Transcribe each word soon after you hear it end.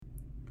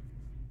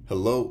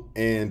Hello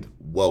and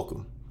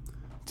welcome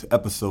to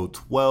episode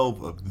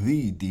 12 of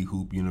the D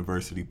Hoop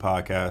University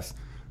podcast.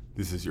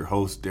 This is your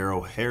host,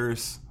 Daryl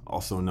Harris,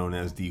 also known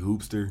as D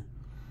Hoopster.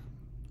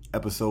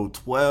 Episode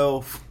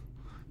 12.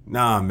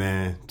 Nah,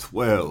 man,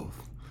 12.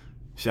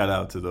 Shout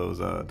out to those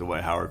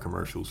Dwight Howard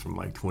commercials from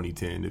like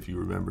 2010, if you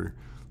remember.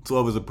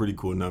 12 is a pretty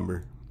cool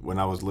number. When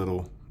I was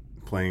little,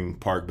 playing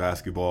park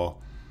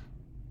basketball,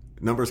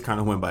 numbers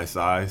kind of went by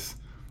size.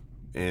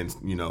 And,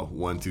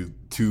 1, 2,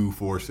 2,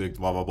 4, 6,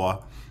 blah, blah,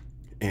 blah.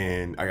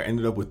 And I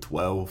ended up with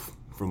 12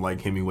 from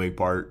like Hemingway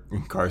Park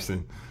in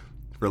Carson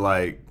for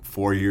like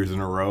 4 years in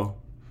a row.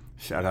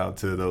 Shout out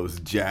to those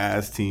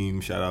Jazz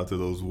teams. Shout out to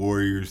those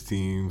Warriors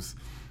teams.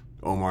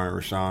 Omar and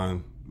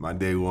Rashawn, my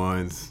day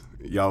ones.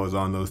 Y'all was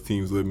on those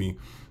teams with me.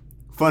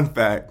 Fun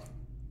fact,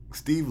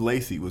 Steve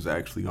Lacy was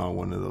actually on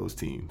one of those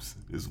teams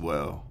as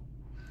well.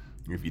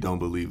 If you don't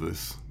believe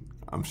us,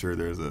 I'm sure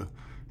there's a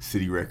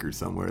city record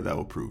somewhere that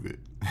will prove it.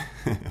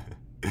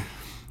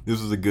 This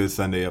was a good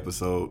Sunday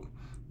episode.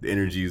 The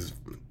energy is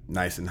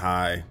nice and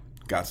high.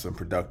 Got some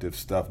productive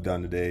stuff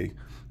done today.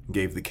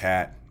 Gave the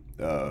cat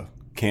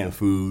canned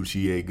food.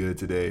 She ate good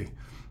today.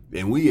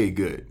 And we ate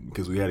good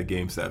because we had a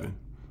game 7.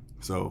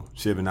 So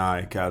Shiv and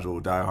I,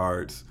 casual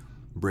diehards,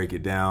 break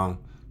it down,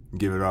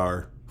 give it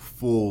our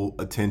full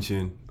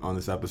attention on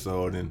this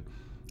episode, and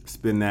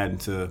spin that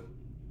into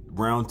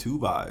round 2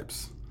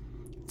 vibes.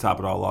 Top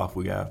it all off,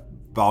 we got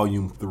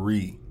volume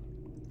 3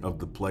 of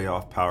the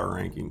playoff power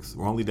rankings.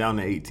 We're only down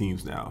to 8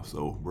 teams now,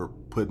 so we're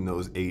putting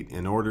those 8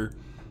 in order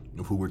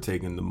of who we're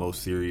taking the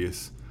most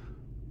serious,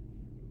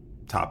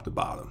 top to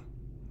bottom.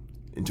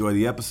 Enjoy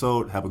the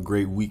episode. Have a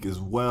great week as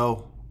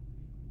well.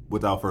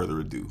 Without further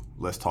ado,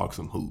 let's talk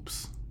some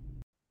hoops.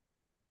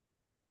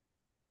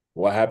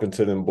 What happened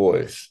to them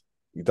boys?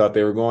 You thought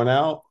they were going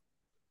out?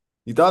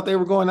 You thought they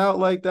were going out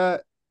like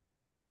that?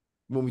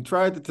 When we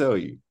tried to tell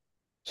you,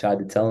 Tried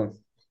to tell him.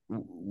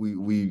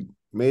 we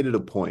made it a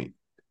point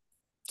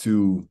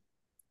to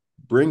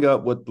bring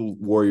up what the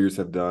Warriors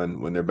have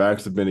done when their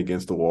backs have been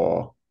against the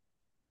wall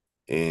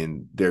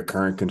in their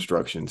current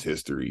construction's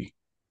history.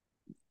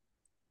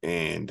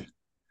 And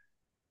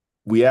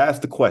we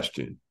asked the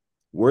question,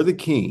 were the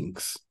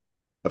Kings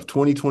of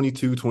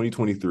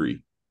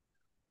 2022-2023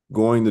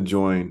 going to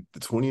join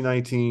the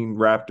 2019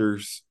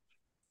 Raptors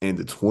and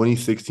the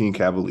 2016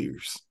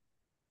 Cavaliers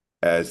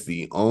as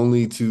the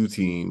only 2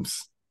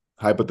 teams,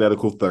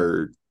 hypothetical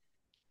third,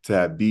 to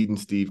have beaten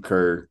Steve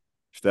Kerr,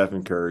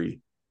 Stephen Curry,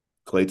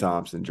 Klay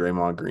Thompson,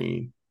 Draymond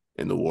Green,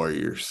 and the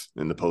Warriors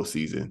in the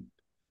postseason?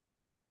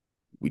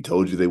 We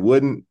told you they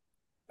wouldn't.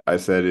 I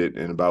said it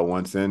in about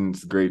one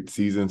sentence. Great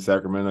season,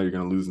 Sacramento. You're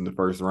going to lose in the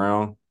first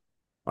round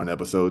on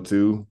episode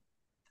 2.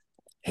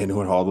 And it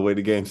went all the way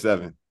to game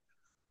 7.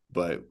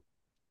 But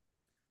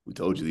we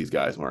told you these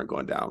guys weren't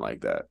going down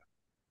like that.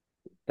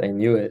 They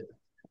knew it.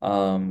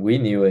 We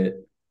knew it.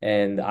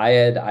 And I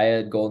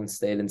had Golden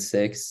State in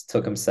 6,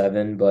 took them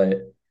 7, but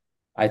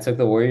I took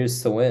the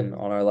Warriors to win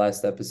on our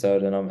last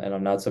episode, and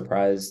I'm not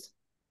surprised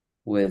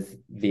with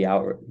the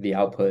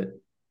output.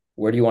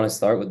 Where do you want to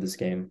start with this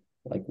game?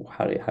 Like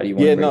how do you want to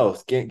Yeah, break no,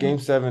 it game down?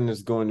 7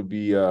 is going to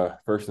be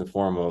first and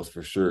foremost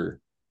for sure.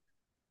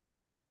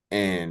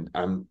 And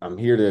I'm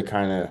here to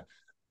kind of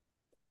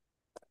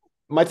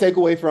my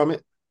takeaway from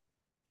it.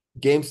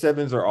 Game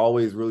 7s are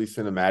always really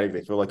cinematic.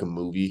 They feel like a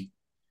movie.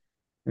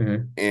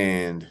 Mm-hmm.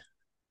 And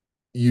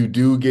you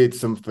do get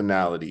some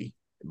finality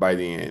by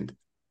the end.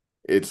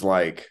 It's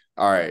like,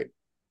 all right,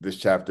 this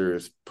chapter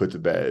is put to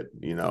bed.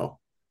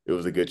 It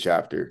was a good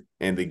chapter.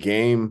 And the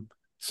game,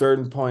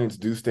 certain points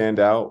do stand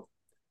out,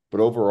 but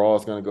overall,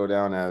 it's going to go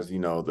down as,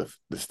 the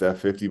Steph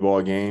 50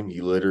 ball game. He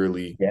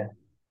literally Yeah.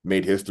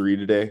 made history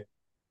today.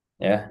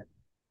 Yeah.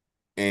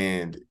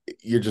 And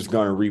you're just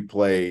going to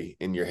replay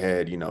in your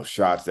head,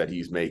 shots that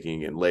he's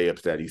making and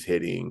layups that he's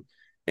hitting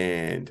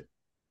and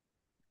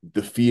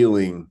the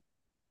feeling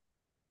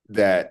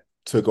that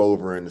took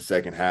over in the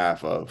second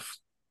half of,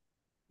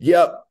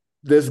 yep,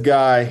 this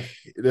guy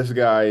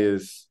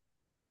is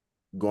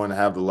going to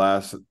have the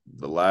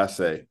last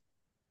say.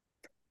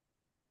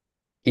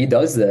 He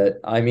does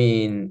that. I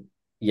mean,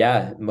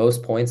 yeah,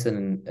 most points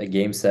in a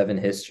game 7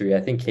 history.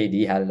 I think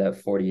KD had it at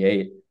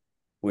 48,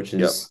 which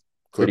Yep, is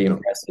pretty clipped him.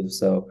 impressive.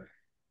 So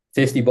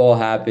 50 ball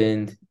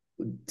happened.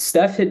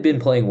 Steph had been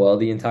playing well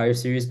the entire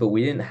series, but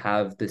we didn't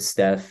have the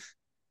Steph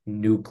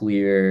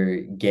nuclear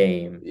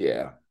game.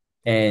 Yeah,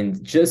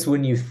 And just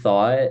when you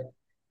thought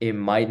it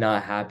might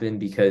not happen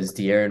because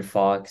De'Aaron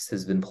Fox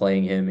has been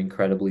playing him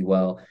incredibly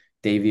well,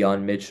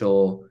 Davion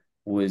Mitchell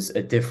was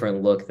a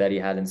different look that he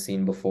hadn't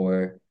seen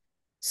before.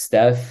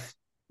 Steph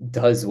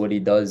does what he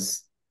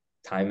does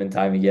time and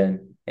time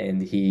again,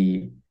 and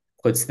he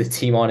puts the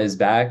team on his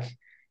back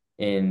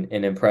in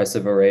an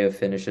impressive array of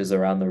finishes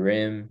around the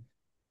rim,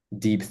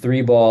 deep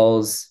 3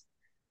 balls,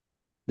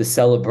 the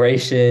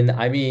celebration.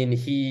 I mean,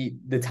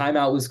 the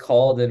timeout was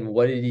called, and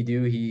what did he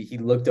do? He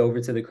looked over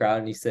to the crowd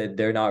and he said,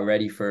 "They're not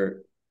ready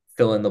for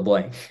fill in the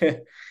blank."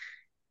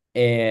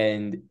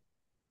 And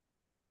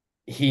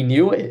he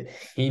knew it.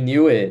 He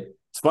knew it.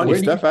 It's funny. Where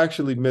do you Steph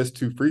actually missed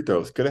 2 free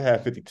throws. Could have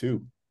had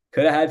 52.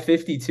 could have had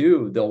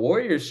 52. The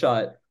Warriors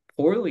shot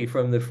poorly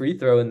from the free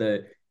throw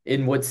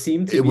in what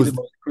seemed to It be the was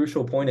most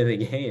crucial point of the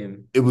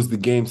game. it was the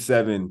game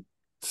 7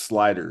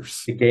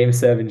 sliders. The game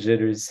seven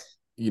jitters.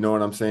 You know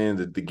what I'm saying?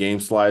 The game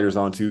sliders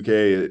on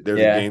 2K. Yeah, There's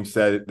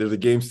a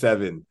game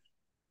 7,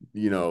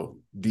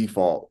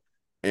 default.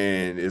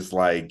 And it's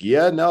like,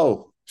 yeah,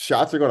 no.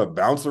 Shots are gonna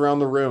bounce around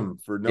the rim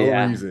for no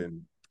yeah,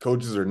 reason.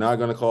 Coaches are not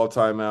gonna call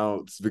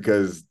timeouts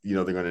because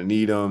they're gonna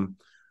need them.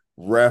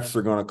 Refs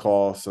are gonna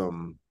call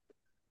some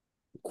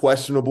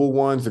questionable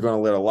ones. They're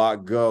gonna let a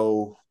lot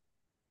go.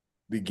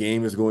 The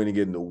game is going to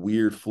get into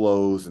weird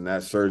flows, and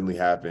that certainly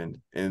happened.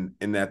 And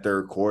in that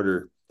third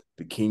quarter,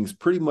 the Kings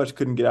pretty much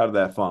couldn't get out of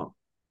that funk,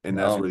 and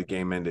that's where no, the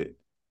game ended.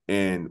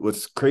 And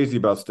what's crazy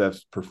about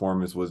Steph's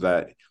performance was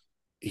that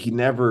he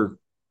never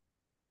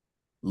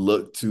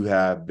looked to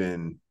have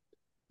been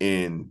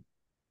in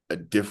a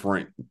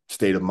different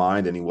state of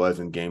mind than he was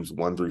in games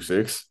 1 through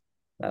 6.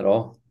 at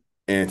all.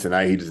 And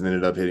tonight he just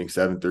ended up hitting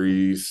 7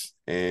 threes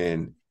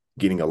and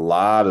getting a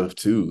lot of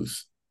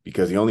twos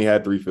because he only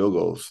had 3 field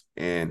goals.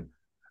 And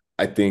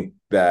I think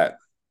that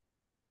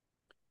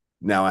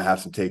now I have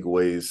some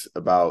takeaways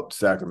about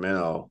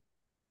Sacramento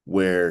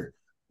where,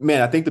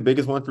 man, I think the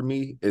biggest one for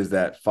me is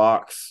that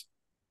Fox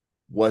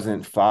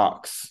wasn't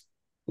Fox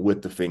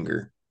with the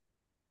finger.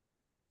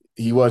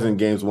 He wasn't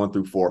games 1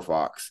 through 4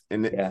 Fox.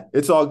 And Yeah,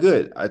 it's all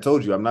good. I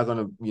told you, I'm not going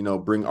to,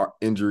 bring our part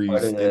injuries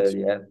of the into,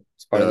 yeah,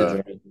 it's part of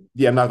the journey.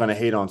 yeah, I'm not going to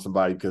hate on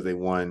somebody because they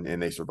won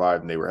and they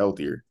survived and they were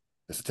healthier.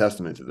 It's a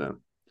testament to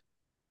them.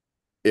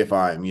 If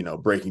I'm,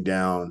 breaking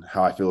down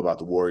how I feel about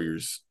the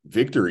Warriors'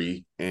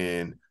 victory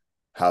and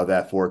how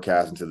that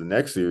forecasts into the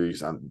next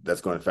series,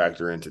 that's going to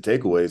factor into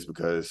takeaways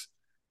because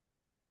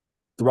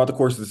throughout the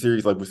course of the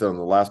series, like we said on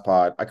the last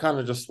pod, I kind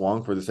of just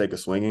swung for the sake of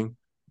swinging,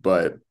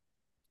 but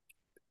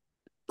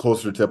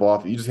closer to tip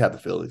off, you just have to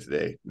feel it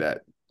today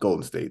that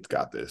Golden State's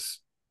got this.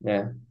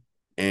 Yeah.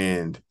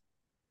 And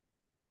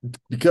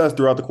because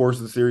throughout the course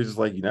of the series, it's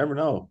like you never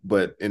know.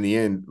 But in the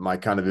end, my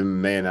kind of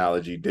MMA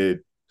analogy did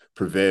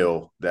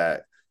prevail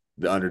that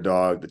the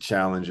underdog, the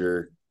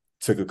challenger,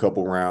 took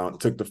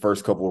the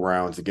first couple of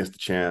rounds against the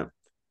champ.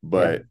 Yeah.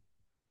 But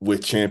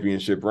with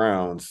championship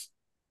rounds,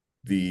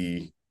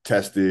 the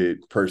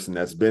tested person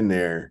that's been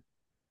there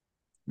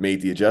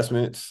made the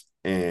adjustments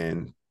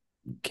and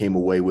came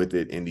away with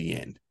it in the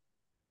end.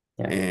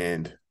 Yeah.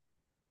 And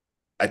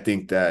I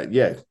think that,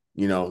 yeah,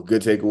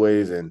 good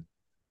takeaways. And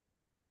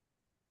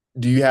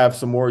do you have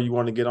some more you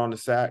want to get on the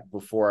sack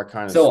before I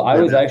kind of So I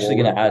spin was that actually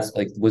forward? gonna ask,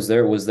 like, was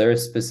there a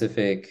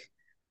specific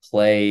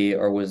play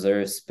or was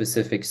there a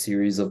specific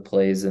series of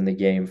plays in the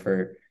game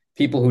for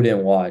people who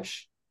didn't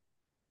watch?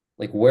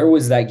 Like, where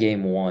was that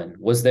game won?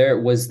 Was there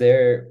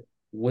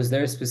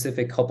a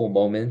specific couple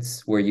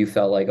moments where you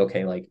felt like,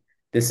 okay, like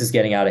this is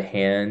getting out of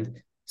hand.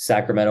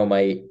 Sacramento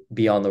might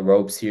be on the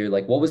ropes here.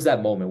 Like, what was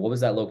that moment? What was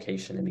that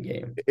location in the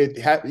game? It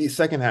had the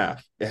second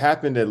half. It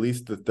happened at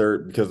least the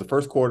third because the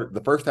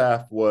first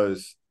half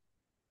was,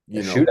 A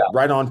shootout.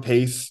 right on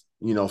pace,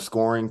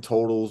 scoring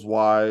totals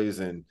wise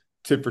and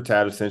tit for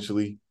tat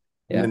essentially.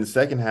 And then Yeah. the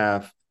second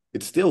half,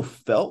 it still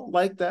felt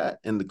like that,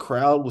 and the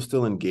crowd was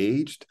still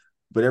engaged.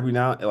 But every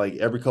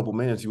couple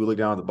minutes, you would look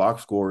down at the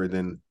box score, and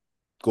then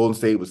Golden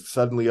State was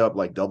suddenly up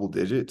like double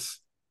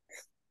digits,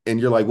 and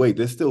you're like, wait,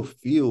 this still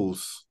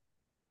feels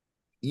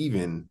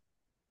even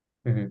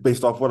Mhm.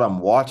 based off what I'm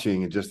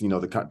watching and just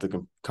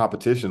the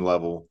competition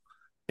level.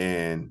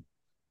 And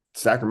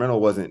Sacramento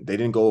they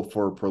didn't go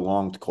for a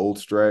prolonged cold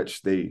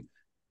stretch.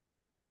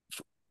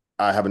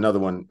 I have another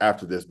one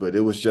after this, but it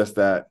was just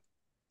that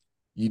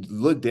you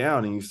look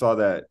down and you saw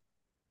that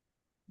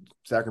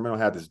Sacramento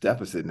had this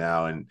deficit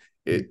now, and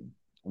it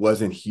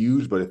wasn't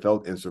huge, but it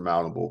felt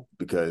insurmountable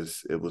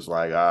because it was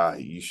like,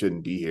 you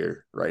shouldn't be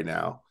here right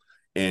now.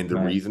 And the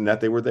Right. reason that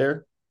they were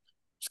there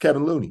was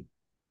Kevin Looney.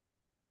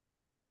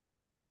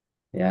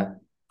 Yeah.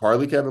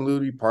 Partly Kevin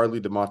Looney,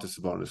 partly DeMontis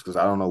Sabonis, because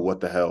I don't know what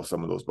the hell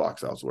some of those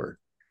box outs were.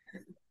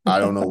 I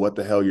don't know what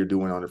the hell you're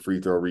doing on a free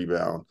throw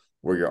rebound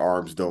where your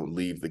arms don't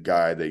leave the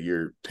guy that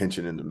you're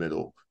pinching in the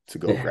middle to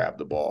go Yeah. grab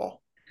the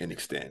ball and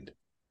extend.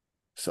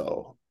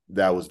 So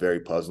that was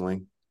very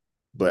puzzling.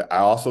 But I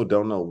also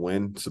don't know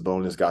when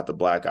Sabonis got the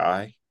black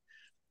eye.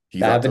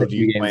 That I happened a told you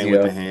few he's games playing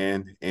with the ago.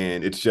 hand,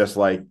 and it's just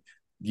like,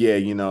 yeah,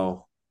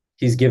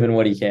 He's given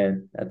what he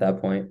can at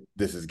that point.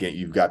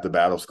 you've got the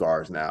battle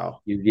scars now.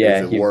 It's Yeah,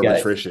 a you've war of got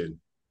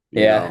attrition,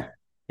 yeah,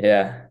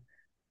 yeah.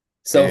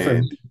 So for and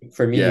me,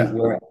 for me, yeah,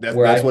 where that's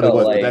I what it felt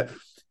was. But like that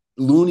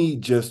Looney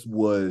just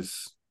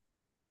was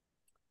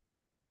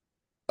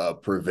a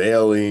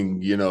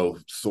prevailing,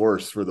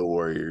 source for the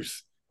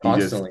Warriors. He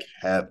just constantly,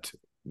 kept,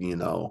 you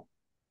know,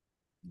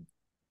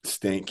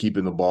 staying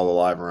keeping the ball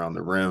alive around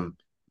the rim.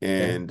 yeah,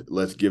 And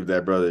let's give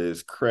that brother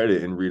his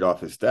credit and read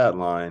off his stat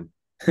line.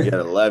 He had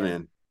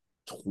 11,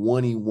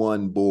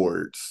 21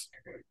 boards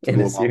to in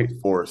go the along series.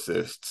 with 4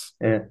 assists.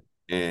 Yeah,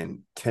 And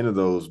 10 of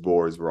those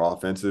boards were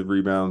offensive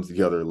rebounds,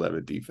 the other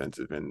 11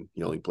 defensive. And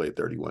he only played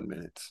 31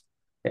 minutes,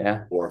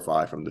 yeah, 4 or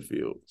 5 from the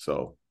field.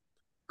 So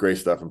great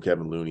stuff from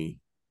Kevin Looney.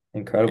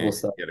 Incredible And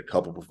stuff. he had a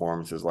couple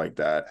performances like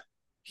that.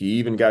 He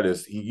even got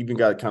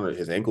kind of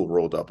his ankle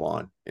rolled up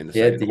on in the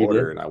Yeah, second he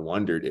quarter, did. and I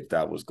wondered if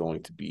that was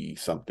going to be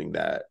something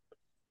that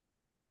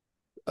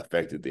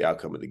affected the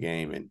outcome of the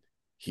game, and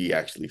he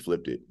actually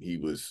flipped it. He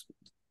was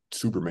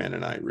Superman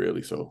tonight,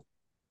 really. So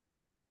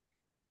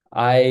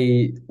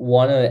I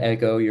want to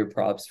echo your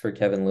props for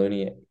Kevin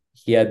Looney.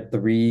 He had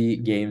 3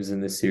 games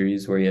in this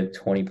series where he had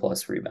 20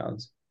 plus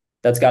rebounds.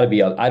 That's got to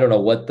be up. I don't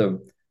know what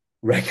the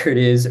record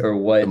is or the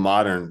what,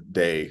 modern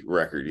day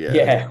record, yeah,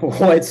 yeah,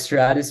 what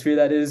stratosphere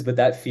that is, but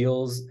that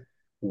feels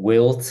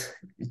Wilt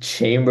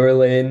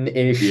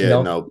Chamberlain-ish yeah,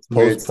 numbers no,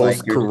 where post it's like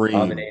post you're just Kareem,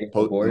 dominating the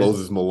post boards.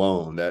 Moses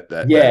Malone, that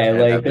Yeah, can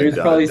like have been there's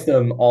probably done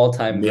some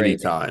all-time many great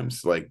names.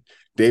 times. Like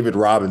David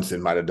Robinson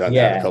might have done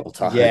that a Yeah, couple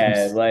yeah,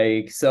 times.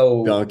 like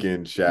so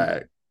Duncan,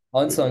 Shaq, but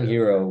unsung yeah.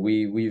 hero.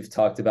 We've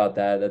talked about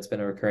that. That's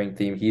been a recurring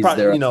theme. He's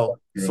Probably,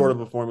 there. sort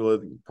of a formula,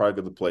 probably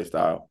good the play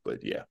style, but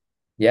yeah.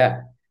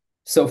 Yeah.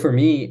 So for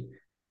me,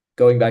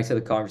 going back to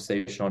the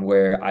conversation on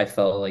where I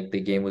felt like the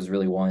game was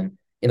really won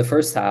in the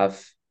first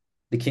half,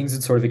 the Kings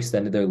had sort of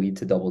extended their lead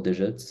to double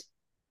digits.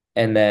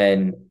 And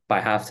then by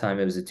halftime,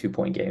 it was a 2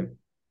 point game.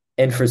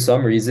 And for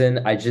some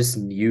reason, I just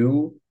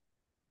knew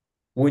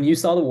when you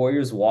saw the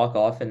Warriors walk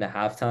off into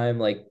halftime,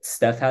 like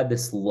Steph had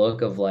this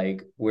look of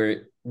like,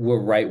 we're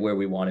right where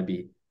we want to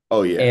be.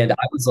 Oh yeah. And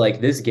I was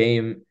like, this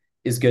game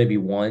is going to be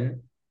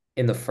won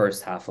in the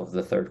first half of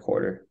the third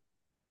quarter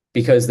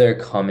because they're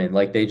coming.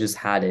 Like they just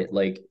had it.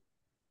 Like,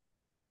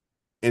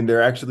 And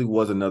there actually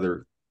was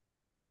another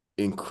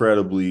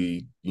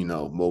incredibly,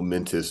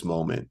 momentous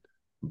moment,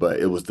 but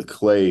it was the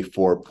Clay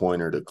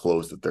 4-pointer to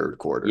close the third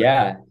quarter.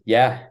 yeah,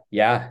 yeah,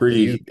 yeah.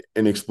 Pretty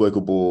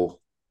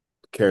inexplicable,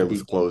 careless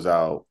Defense.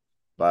 closeout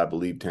by, I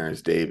believe,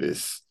 Terrence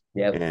Davis.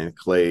 Yep. And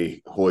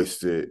Clay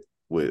hoists it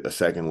with a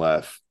second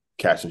left,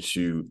 catch and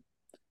shoot,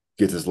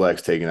 gets his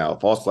legs taken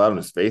out, falls flat on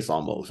his face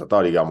almost. I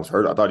thought he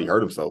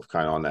hurt himself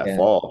kind of on that Yeah.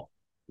 fall,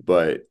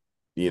 but,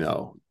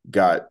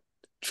 got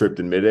tripped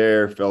in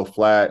midair, fell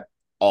flat,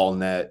 all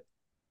net,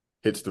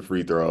 hits the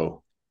free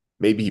throw.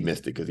 Maybe he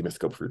missed it because he missed a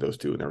couple free throws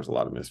too, and there was a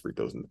lot of missed free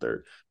throws in the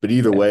third. But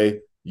either Yeah.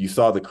 way, you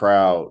saw the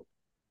crowd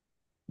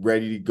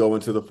ready to go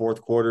into the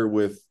fourth quarter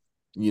with,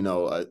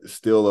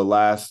 still a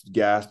last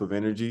gasp of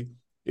energy.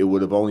 It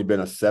would have only been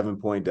a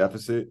 7-point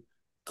deficit.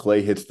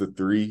 Clay hits the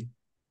three,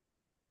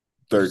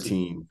 Just,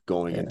 13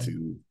 going yeah.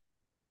 into,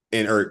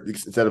 or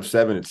instead of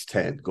 7, it's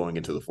 10 going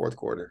into the fourth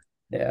quarter.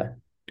 Yeah.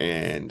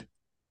 And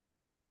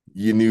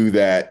you knew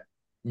that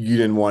you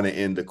didn't want to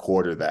end the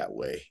quarter that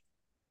way.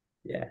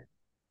 Yeah.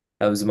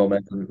 That was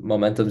momentum.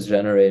 Momentum's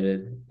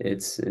generated.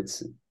 It's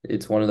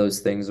one of those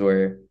things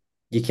where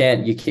you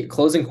can't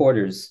closing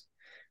quarters.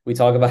 We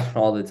talk about it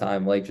all the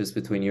time, like just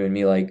between you and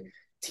me, like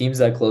teams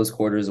that close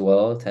quarters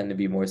well tend to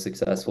be more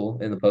successful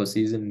in the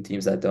postseason, and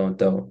teams that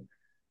don't.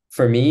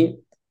 For me,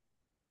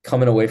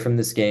 coming away from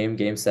this game,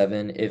 game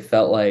 7, it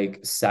felt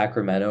like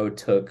Sacramento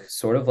took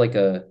sort of like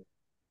a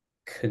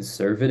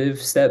conservative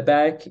step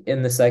back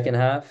in the second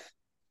half.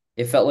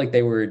 It felt like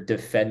they were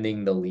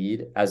defending the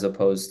lead as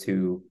opposed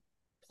to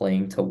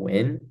playing to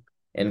win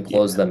and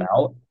close Yeah. them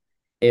out.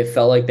 It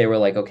felt like they were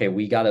like, okay,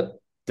 we got to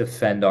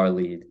defend our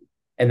lead.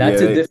 And Yeah.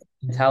 that's a different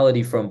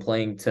mentality from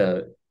playing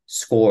to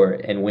score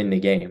and win the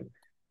game.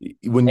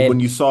 When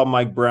And you saw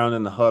Mike Brown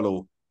in the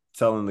huddle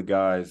telling the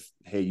guys,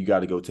 "Hey, you got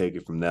to go take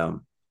it from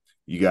them.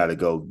 You got to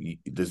go.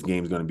 This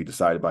game's going to be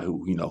decided by who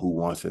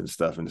wants it and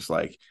stuff." And it's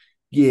like,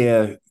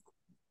 yeah,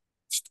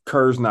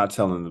 Kerr's not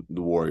telling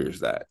the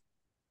Warriors that.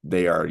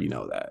 They already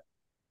know that,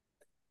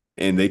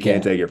 and they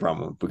can't yeah, take it from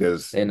them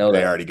because they know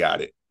they that. already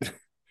got it.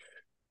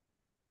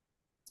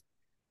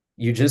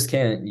 You just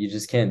can't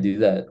do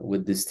that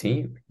with this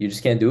team. You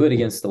just can't do it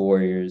against the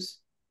Warriors.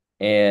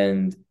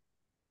 And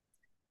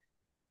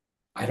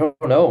I don't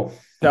know.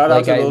 Shout out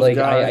Like to I those like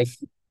I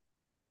guys.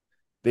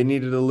 They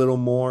needed a little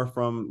more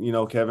from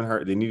Kevin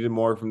Hurt. They needed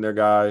more from their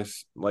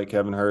guys like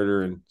Kevin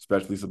Herter and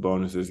especially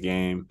Sabonis this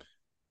game.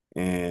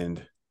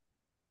 And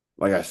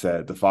like I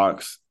said, the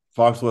Fox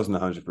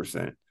wasn't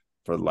 100%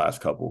 for the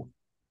last couple,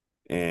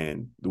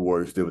 and the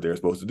Warriors did what they were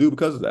supposed to do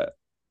because of that.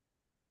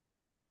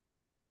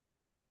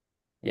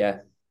 yeah,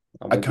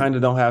 I'm I with you. kind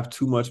of don't have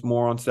too much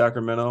more on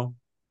Sacramento.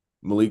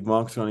 Malik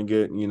Monk's going to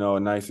get a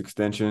nice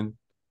extension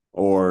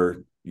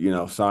or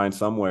sign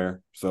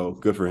somewhere. So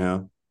good for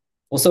him.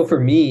 Well, so for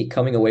me,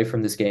 coming away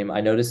from this game,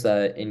 I noticed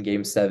that in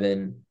game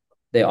 7,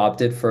 they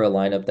opted for a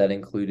lineup that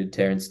included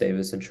Terrence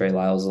Davis and Trey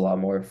Lyles a lot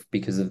more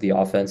because of the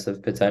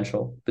offensive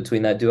potential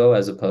between that duo,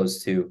 as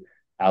opposed to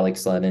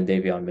Alex Len and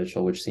Davion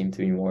Mitchell, which seemed to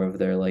be more of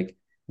their like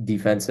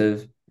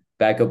defensive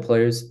backup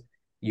players.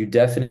 You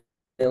definitely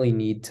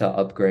need to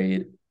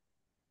upgrade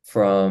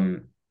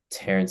from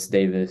Terrence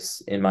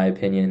Davis, in my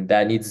opinion.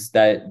 That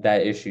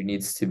issue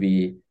needs to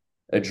be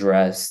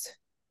addressed.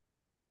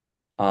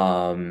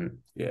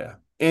 Yeah,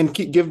 and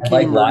I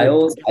like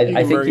Lyles. Give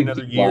I Keegan think Murray you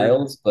another keep year.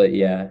 Lyles, but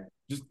yeah,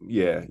 Just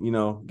yeah,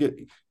 get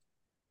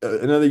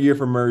another year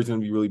for Murray's going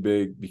to be really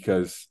big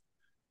because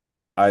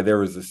there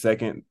was a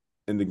second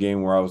in the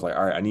game where I was like,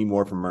 all right, I need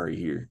more from Murray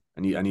here.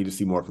 I need to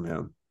see more from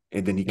him.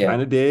 And then he Yeah.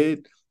 kind of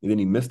did. And then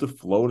he missed a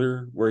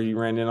floater where he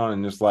ran in on,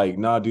 and it's like,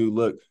 nah, dude,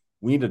 look,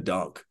 we need a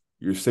dunk.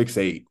 You're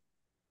 6'8".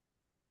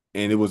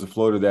 And it was a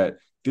floater that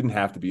didn't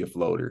have to be a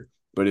floater,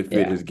 but it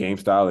fit Yeah. his game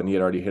style, and he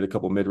had already hit a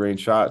couple mid-range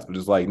shots. But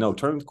it's like, no,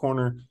 turn the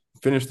corner,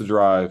 finish the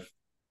drive.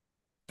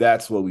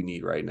 That's what we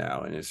need right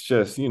now. And it's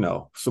just,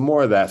 some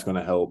more of that's going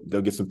to help.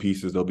 They'll get some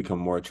pieces. They'll become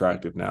more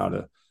attractive now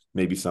to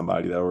maybe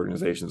somebody that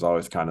organization's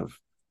always kind of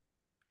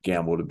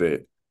gambled a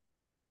bit.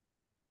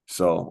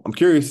 So I'm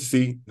curious to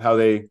see how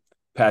they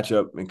patch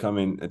up and come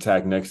in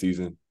attack next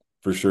season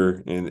for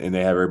sure. And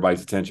they have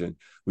everybody's attention.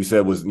 We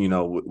said was,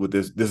 with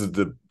this is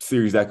the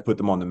series that could put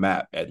them on the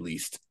map at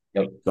least.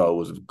 Yep. So it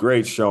was a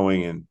great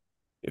showing. And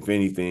if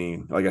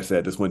anything, like I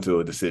said, this went to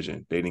a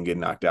decision. They didn't get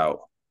knocked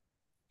out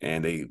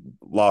and they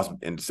lost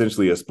in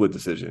essentially a split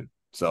decision.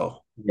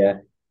 So Yeah.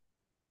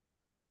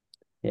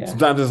 Yeah.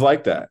 sometimes it's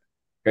like that.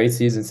 Great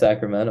season,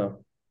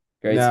 Sacramento.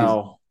 Great season.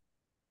 Now,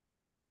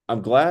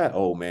 I'm glad.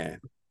 Oh, man.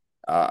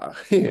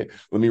 Let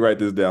me write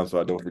this down so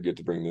I don't forget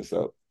to bring this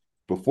up.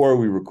 Before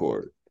we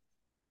record,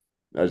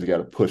 I just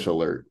got a push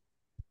alert.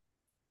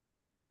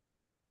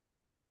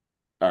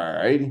 All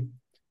righty.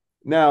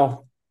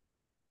 Now,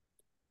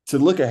 to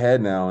look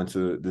ahead now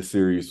into the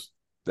series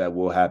that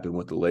will happen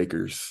with the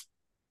Lakers,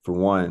 for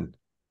one,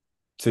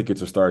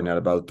 tickets are starting at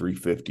about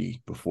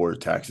 $350 before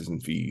taxes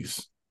and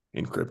fees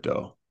in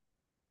crypto.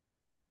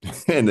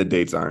 And the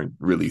dates aren't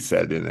really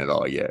set in at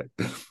all yet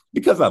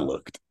because I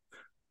looked.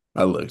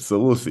 So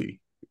we'll see.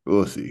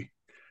 We'll see.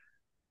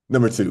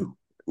 Number two,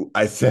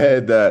 I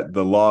said that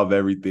the law of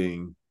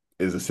everything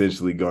is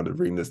essentially going to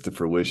bring this to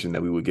fruition,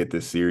 that we would get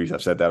this series.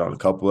 I've said that on a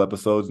couple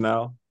episodes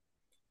now.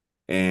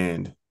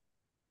 And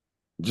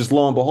just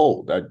lo and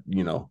behold,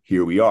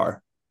 here we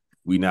are.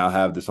 We now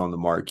have this on the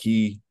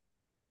marquee.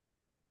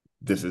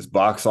 This is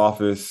box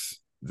office.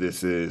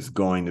 This is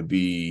going to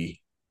be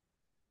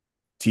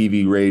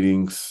TV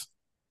ratings,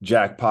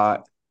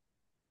 jackpot.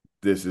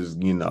 This is,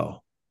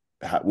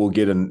 we'll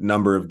get a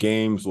number of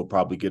games. We'll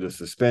probably get a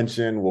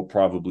suspension. We'll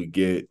probably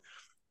get,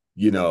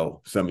 we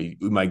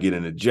might get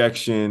an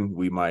ejection.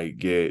 We might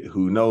get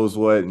who knows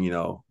what,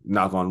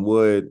 knock on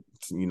wood,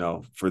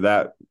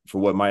 for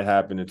what might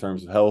happen in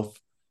terms of health.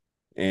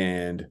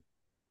 And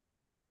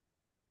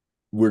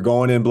we're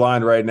going in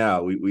blind right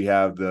now. We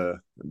have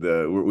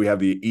we have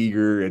the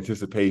eager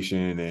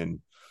anticipation and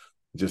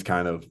just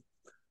kind of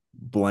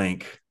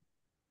blank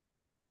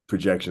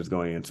projections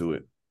going into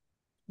it.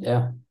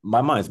 Yeah.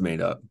 My mind's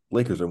made up.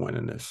 Lakers are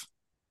winning this.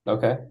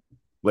 Okay.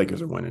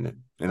 Lakers are winning it,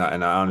 and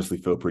I honestly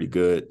feel pretty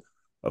good.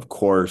 Of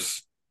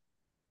course,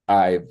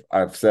 I've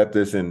said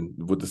this, and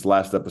with this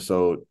last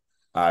episode,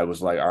 I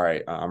was like, all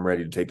right, I'm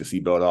ready to take the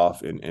seatbelt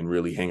off and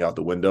really hang out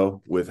the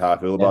window with how I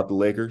feel Yeah. about the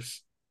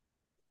Lakers.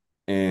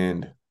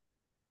 And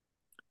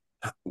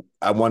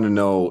I want to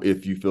know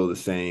if you feel the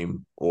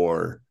same,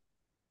 or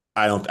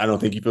I don't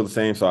think you feel the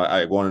same. So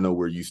I want to know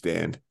where you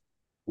stand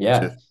Yeah.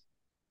 just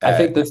I at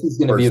think this is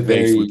going to be first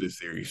base with this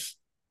series.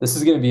 this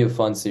is going to be a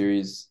fun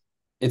series.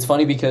 It's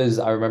funny because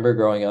I remember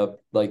growing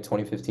up like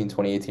 2015,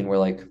 2018, we're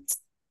like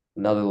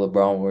another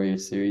LeBron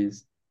Warriors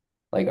series.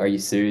 Like, are you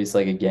serious?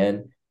 Like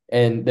again?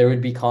 And there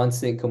would be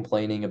constant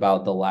complaining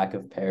about the lack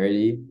of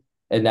parity.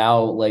 And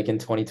now, like in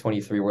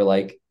 2023, we're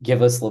like,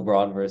 give us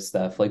LeBron versus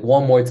Steph, like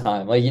one more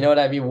time. Like, you know what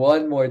I mean?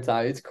 One more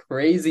time. It's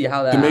crazy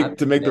how to that make happened.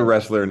 to make the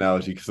wrestler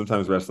analogy, because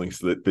sometimes wrestling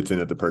fits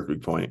in at the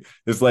perfect point.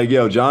 It's like,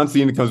 yo, John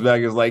Cena comes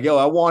back. It's like, yo,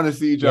 I want to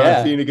see John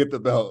Yeah. Cena get the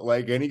belt.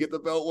 Like, can he get the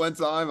belt one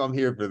time? I'm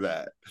here for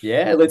that.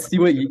 Yeah. Let's see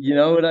what you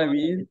know what I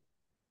mean?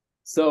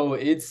 So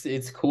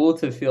it's cool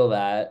to feel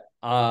that.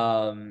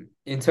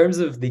 In terms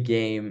of the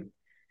game,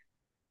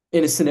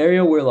 in a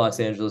scenario where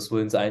Los Angeles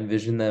wins, I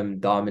envision them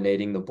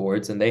dominating the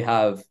boards, and they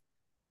have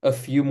a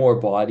few more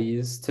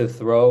bodies to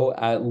throw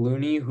at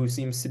Looney, who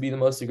seems to be the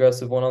most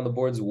aggressive one on the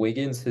boards.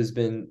 Wiggins has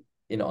been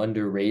an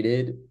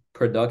underrated,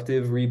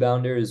 productive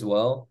rebounder as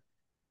well.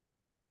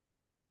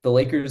 The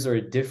Lakers are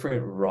a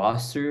different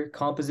roster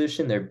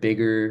composition. They're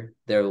bigger,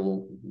 they're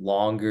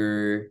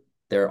longer,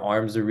 their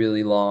arms are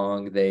really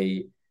long.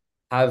 They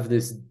have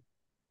this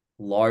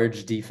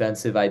large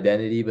defensive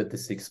identity, but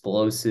this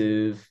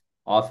explosive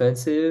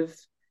offensive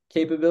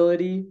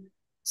capability.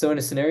 So in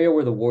a scenario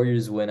where the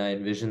Warriors win, I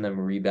envision them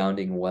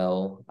rebounding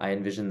well. I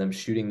envision them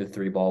shooting the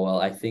three ball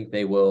well. I think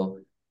they will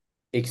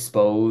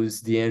expose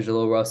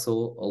D'Angelo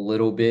Russell a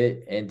little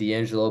bit, and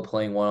D'Angelo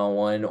playing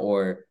one-on-one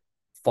or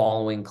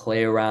following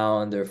Clay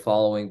around or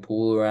following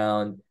Poole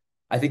around.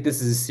 I think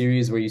this is a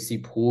series where you see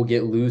Poole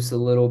get loose a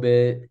little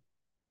bit.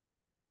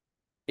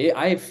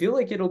 I feel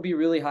like it'll be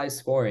really high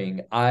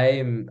scoring.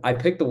 I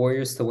picked the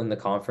Warriors to win the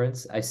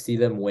conference. I see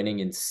them winning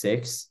in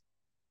six.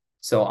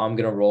 So I'm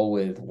gonna roll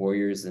with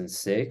Warriors in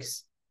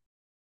six.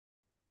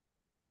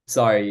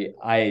 Sorry,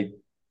 I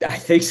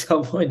think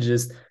someone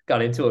just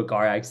got into a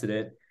car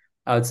accident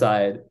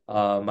outside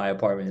my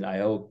apartment. I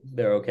hope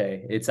they're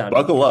okay. It sounded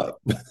Buckle up.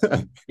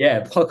 yeah,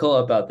 buckle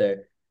up out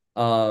there.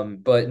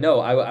 But no,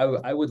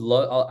 I would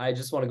love. I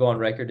just want to go on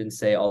record and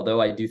say,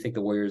 although I do think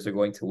the Warriors are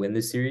going to win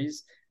this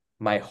series,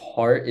 my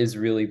heart is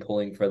really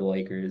pulling for the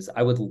Lakers.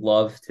 I would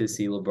love to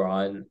see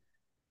LeBron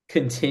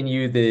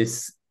continue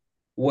this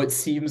what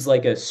seems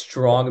like a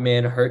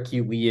strongman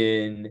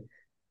Herculean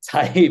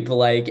type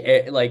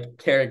like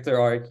character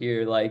arc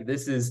here. Like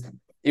this is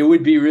it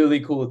would be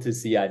really cool to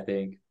see, I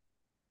think.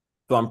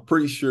 So I'm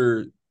pretty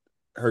sure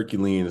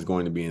Herculean is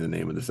going to be in the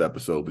name of this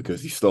episode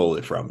because he stole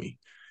it from me.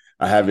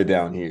 I have it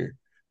down here. Really,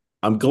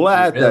 I'm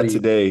glad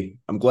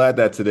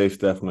that today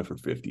Steph went for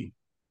 50.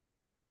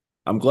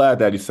 I'm glad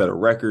that he set a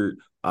record.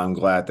 I'm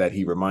glad that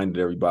he reminded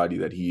everybody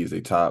that he is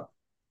a top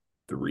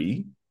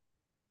 3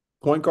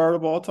 point guard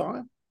of all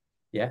time.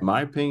 yeah. In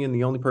my opinion,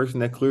 the only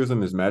person that clears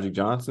him is Magic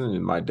Johnson,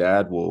 and my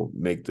dad will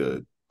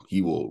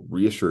he will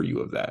reassure you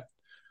of that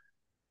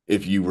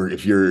if you're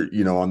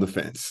on the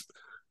fence.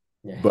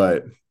 Yeah.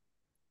 But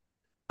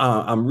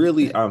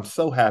I'm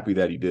so happy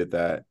that he did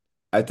that.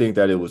 I think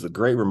that it was a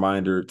great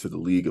reminder to the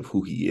league of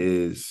who he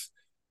is.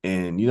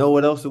 And you know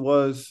what else it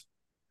was?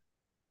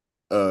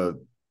 A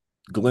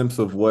glimpse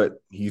of what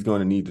he's going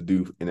to need to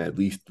do in at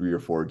least 3 or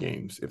 4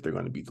 games if they're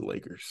going to beat the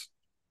Lakers.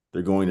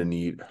 They're going to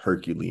need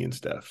Herculean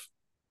Steph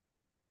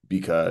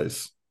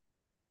because,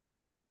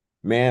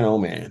 man, oh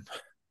man,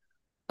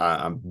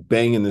 I'm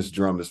banging this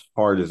drum as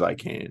hard as I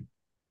can.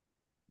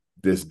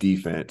 This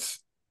defense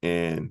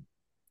and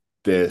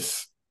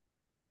this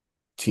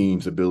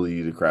team's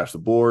ability to crash the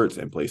boards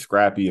and play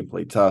scrappy and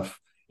play tough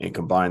and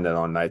combine that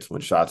on nights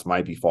when shots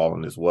might be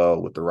falling as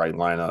well with the right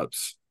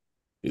lineups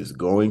is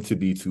going to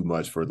be too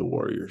much for the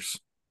Warriors.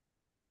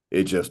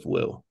 It just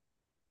will.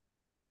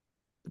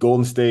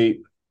 Golden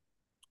State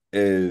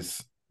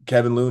is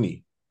Kevin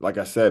Looney. Like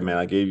I said, man,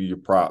 I gave you your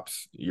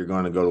props. You're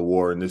going to go to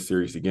war in this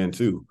series again,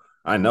 too.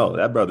 I know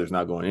that brother's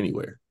not going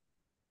anywhere.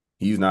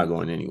 He's not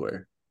going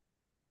anywhere.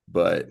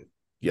 But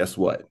guess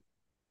what?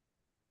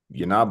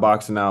 You're not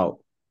boxing out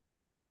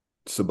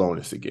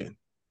Sabonis again.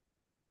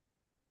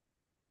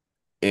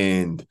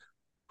 And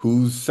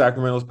who's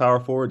Sacramento's power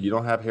forward? You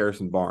don't have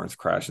Harrison Barnes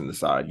crashing the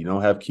side. You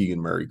don't have Keegan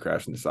Murray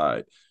crashing the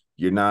side.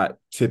 You're not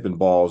tipping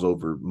balls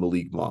over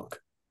Malik Monk.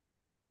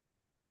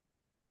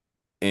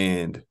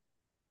 And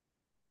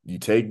you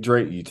take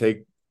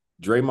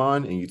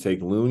Draymond and you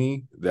take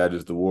Looney. That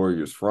is the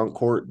Warriors' front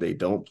court. They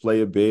don't play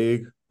a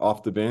big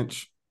off the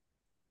bench.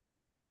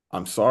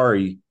 I'm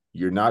sorry,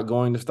 you're not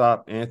going to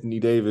stop Anthony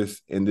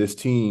Davis and this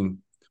team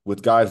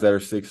with guys that are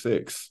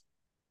 6'6".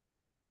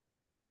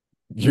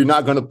 You're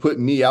not going to put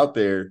me out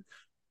there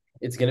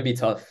It's gonna be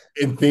tough.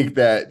 and think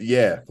that,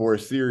 yeah, for a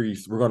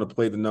series, we're going to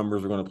play the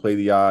numbers, we're going to play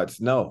the odds.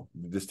 No,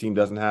 this team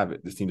doesn't have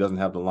it. This team doesn't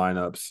have the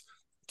lineups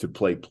to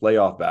play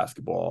playoff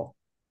basketball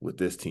with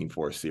this team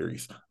for a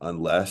series,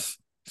 unless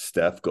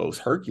Steph goes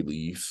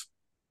Hercules,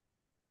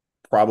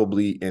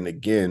 probably in,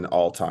 again,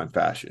 all-time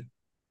fashion.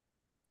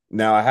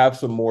 Now, I have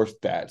some more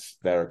stats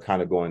that are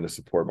kind of going to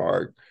support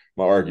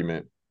my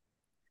argument.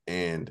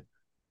 And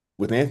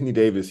with Anthony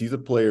Davis, he's a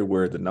player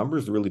where the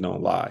numbers really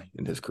don't lie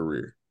in his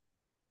career.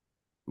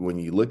 When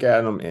you look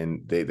at them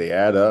and they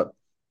add up,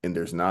 and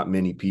there's not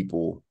many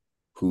people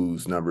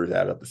whose numbers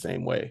add up the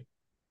same way.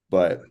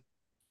 But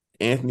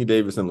Anthony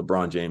Davis and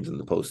LeBron James in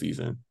the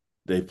postseason,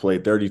 they've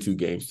played 32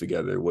 games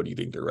together. What do you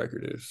think their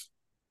record is?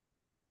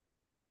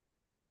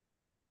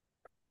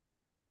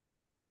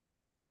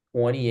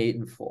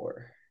 28-4.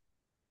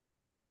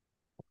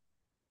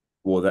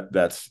 Well,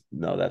 that's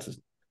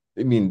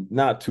I mean,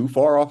 not too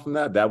far off from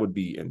that. That would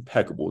be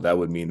impeccable. That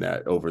would mean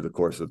that over the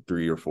course of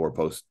three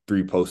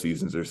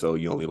postseasons or so,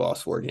 you only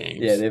lost 4 Yeah,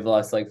 games. they've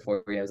lost like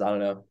 4 games. I don't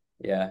know.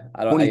 Yeah,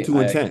 I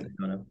 22-10. actually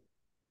don't know.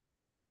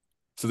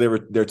 So they're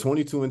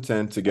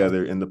 22-10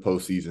 together in the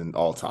postseason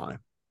all time.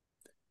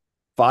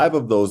 5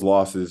 of those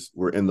losses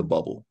were in the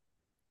bubble.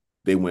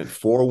 They went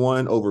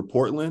 4-1 over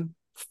Portland,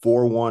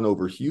 4-1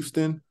 over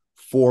Houston,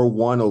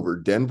 4-1 over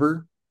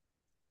Denver,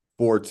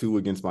 4-2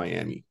 against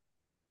Miami.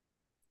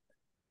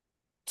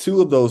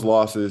 2 of those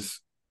losses,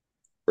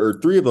 or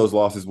 3 of those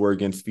losses, were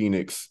against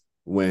Phoenix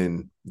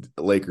when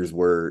the Lakers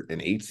were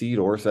an 8 seed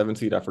or a 7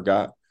 seed. I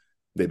forgot.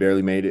 They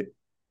barely made it.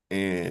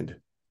 And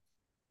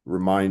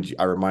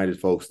I reminded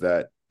folks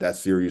that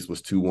series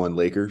was 2-1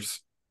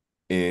 Lakers,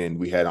 and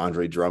we had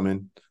Andre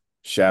Drummond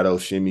shadow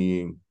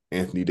shimmying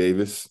Anthony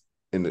Davis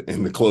in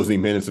the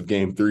closing minutes of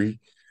Game 3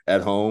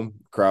 at home,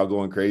 crowd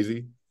going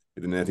crazy.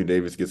 And then Anthony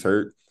Davis gets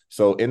hurt.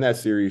 So in that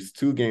series,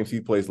 2 games he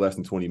plays less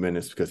than 20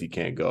 minutes because he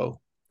can't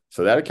go.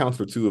 So that accounts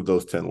for 2 of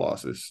those 10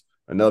 losses.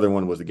 Another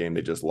one was a game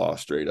they just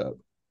lost straight up.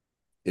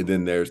 And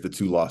then there's the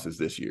 2 losses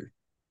this year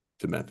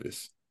to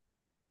Memphis.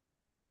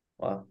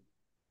 Wow.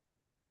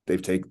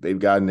 They've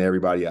gotten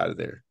everybody out of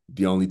there.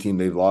 The only team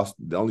they lost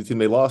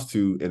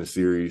to in a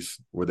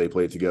series where they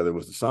played together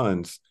was the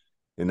Suns,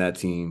 and that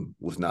team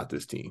was not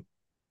this team.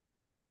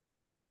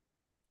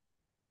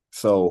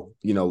 So,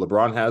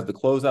 LeBron has the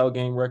closeout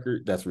game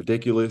record. That's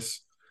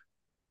ridiculous.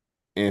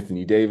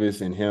 Anthony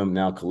Davis and him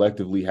now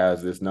collectively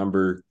has this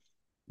number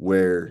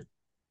where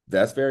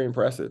that's very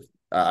impressive.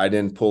 I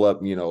didn't pull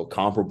up,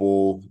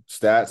 comparable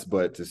stats,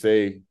 but to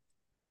say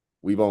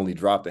we've only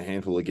dropped a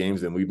handful of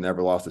games and we've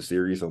never lost a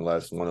series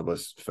unless one of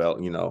us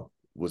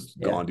was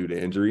Yeah. gone due to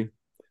injury.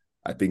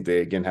 I think they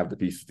again have the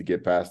pieces to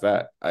get past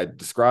that. I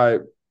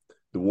describe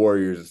the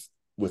Warriors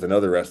with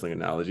another wrestling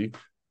analogy.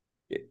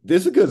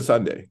 This is a good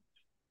Sunday.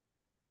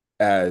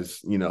 As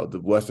you know, the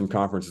Western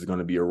Conference is going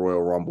to be a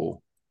Royal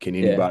Rumble. Can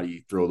Yeah,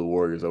 anybody throw the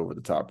Warriors over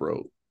the top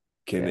rope?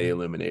 Can yeah, they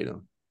eliminate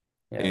them?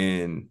 yeah.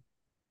 And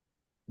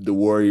the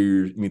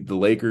Warriors, the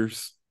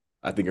Lakers,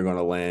 I think are going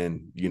to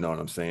land. You know what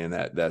I'm saying?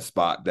 That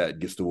spot that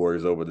gets the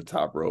Warriors over the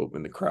top rope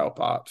and the crowd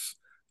pops.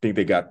 I think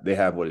they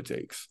have what it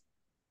takes.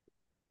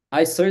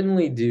 I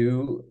certainly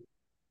do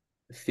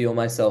feel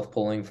myself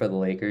pulling for the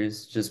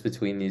Lakers just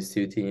between these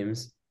two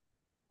teams.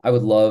 I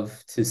would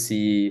love to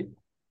see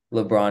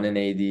LeBron and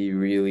AD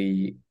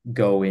really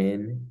go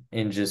in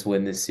and just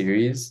win this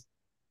series.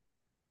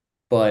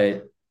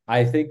 But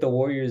I think the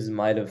Warriors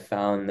might have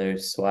found their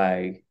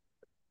swag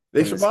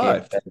They in this game.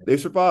 survived. They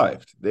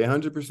survived. They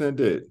 100%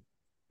 did.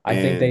 I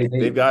think And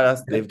they've got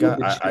us. they They've feel got.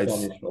 the chip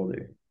on your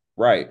shoulder.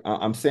 Right.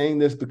 I'm saying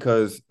this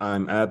because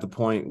I'm at the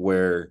point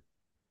where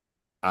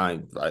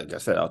like I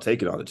said, I'll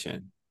take it on the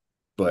chin.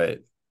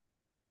 But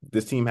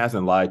this team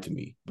hasn't lied to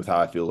me with how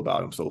I feel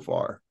about them so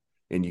far.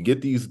 And you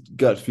get these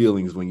gut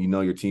feelings when you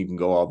know your team can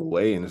go all the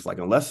way. And it's like,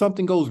 unless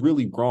something goes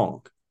really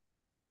wrong,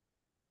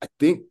 I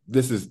think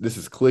this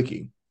is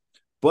clicking.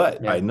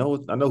 But Yeah, I know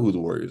who the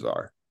Warriors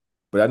are.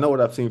 But I know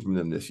what I've seen from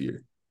them this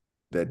year.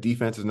 That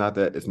defense is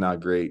it's not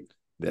great.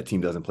 That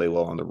team doesn't play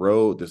well on the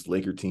road. This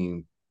Laker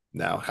team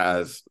now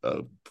has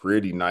a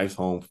pretty nice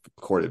home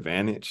court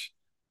advantage.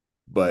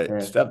 But yeah,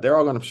 Steph, they're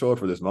all going to show up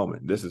for this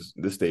moment. This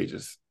stage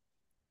is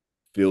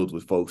filled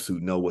with folks who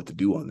know what to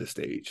do on this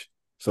stage.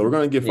 So we're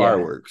going to get yeah.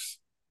 fireworks.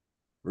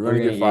 We're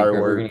going to get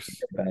fireworks,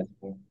 We're gonna get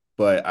basketball.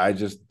 but I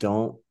just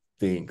don't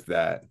think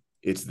that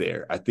it's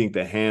there. I think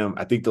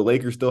the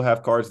Lakers still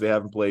have cards they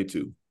haven't played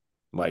to.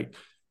 Like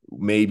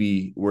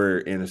maybe we're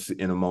in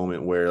a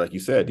moment where, like you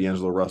said,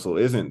 D'Angelo Russell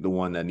isn't the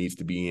one that needs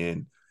to be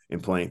in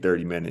and playing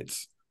 30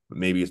 minutes.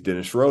 Maybe it's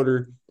Dennis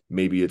Schroeder.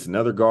 Maybe it's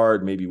another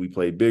guard. Maybe we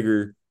play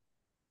bigger.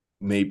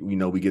 Maybe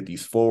we get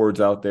these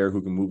forwards out there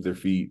who can move their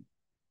feet,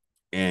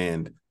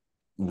 and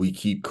we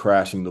keep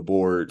crashing the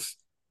boards.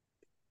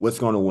 What's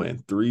going to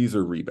win? Threes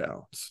or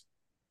rebounds?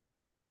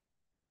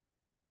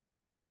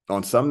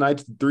 On some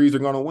nights, threes are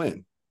going to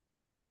win.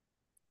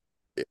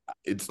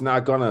 It's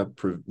not going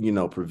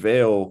to,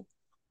 prevail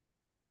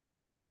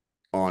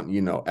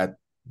on, at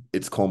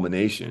its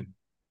culmination.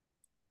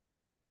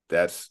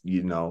 That's,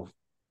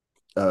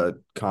 a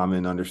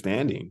common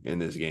understanding in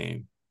this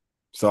game.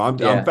 So I'm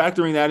Yeah,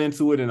 factoring that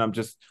into it, and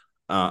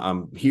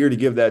I'm here to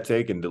give that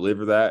take and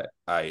deliver that.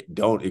 I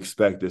don't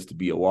expect this to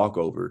be a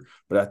walkover,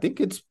 but I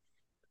think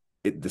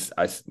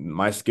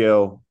my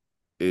scale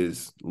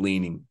is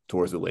leaning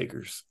towards the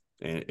Lakers,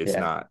 and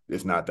yeah.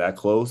 it's not that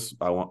close.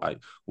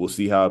 We'll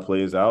see how it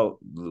plays out.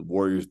 The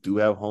Warriors do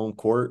have home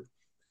court.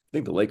 I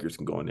think the Lakers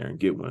can go in there and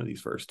get one of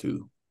these first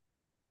two.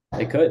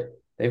 They could.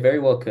 They very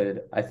well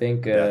could. I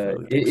think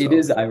Definitely think it so.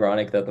 is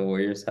ironic that the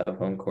Warriors have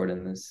home court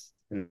in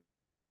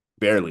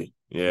Barely,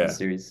 the yeah.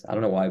 series. I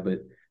don't know why, but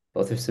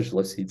both are such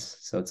low seeds,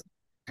 so it's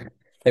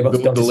they both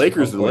don't The deserve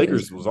Lakers, home the court in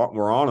Lakers this.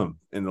 were on them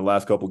in the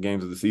last couple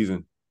games of the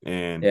season,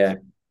 and Yeah,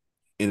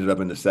 ended up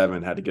in the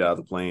 7. Had to get out of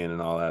the play-in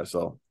and all that.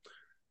 So,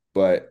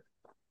 but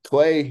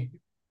Clay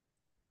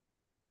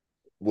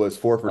was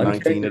 4 for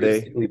 19 today.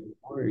 uncharacteristically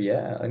poor.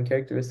 Yeah,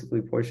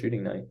 uncharacteristically poor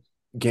shooting night.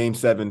 Game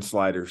 7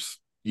 sliders.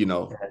 Yeah,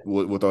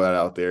 We'll throw that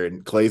out there.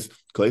 And Clay's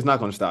not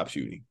going to stop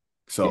shooting.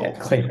 yeah. So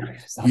Clay not gonna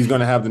stop he's going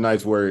to shooting. have the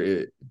nights where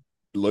it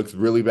looks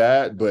really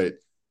bad, but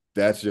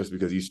that's just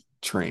because he's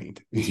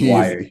trained. He's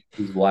wired.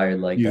 He's wired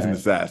like He's an that.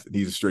 assassin.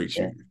 He's a straight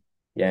Yeah, shooter.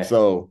 yeah.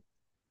 So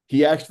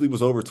he actually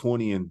was over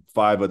 20 in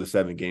 5 of the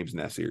 7 games in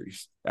that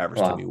series,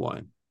 averaged Wow.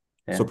 21.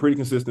 So Yeah, pretty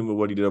consistent with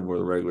what he did over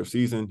the regular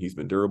season. He's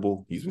been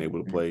durable. He's been able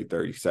to mhm, play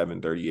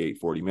 37, 38,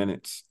 40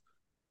 minutes.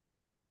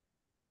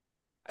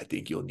 I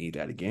think you'll need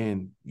that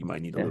again. You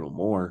might need a yeah, little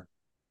more.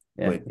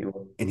 yeah. But He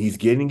will. and he's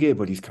getting it,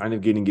 but he's kind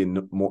of getting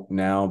it more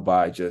now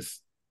by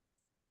just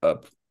a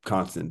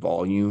constant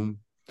volume.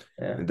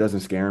 Yeah, It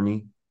doesn't scare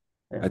me.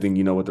 yeah, I think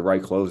with the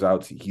right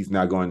closeouts, he's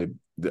not going to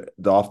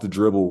the off the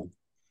dribble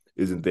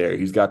isn't there.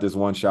 He's got this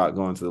one shot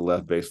going to the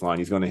left baseline.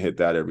 He's going to hit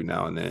that every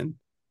now and then,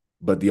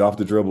 but the off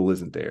the dribble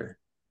isn't there.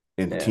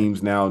 And yeah,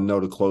 teams now know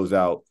to close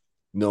out,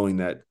 knowing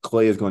that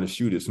Clay is going to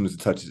shoot as soon as it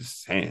touches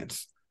his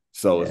hands.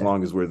 So as yeah.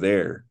 long as we're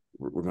there,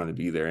 we're going to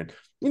be there.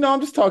 And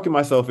I'm just talking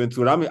myself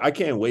into it. I mean, I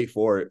can't wait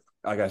for it.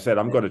 Like I said,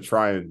 I'm Yeah. going to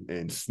try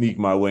and sneak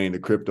my way into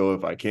crypto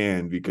if I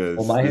can, Well,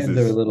 because my this hands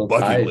are a is little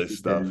bucket tied list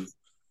stuff. because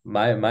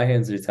my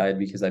hands are tied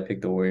because I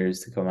picked the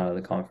Warriors to come out of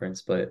the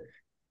conference, but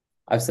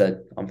I've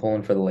said I'm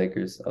pulling for the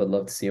Lakers. I would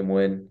love to see them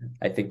win.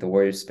 I think the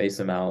Warriors space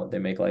them out. They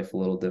make life a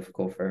little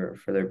difficult for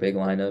their big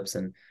lineups,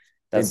 and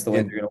that's And the way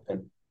and they're gonna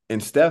win.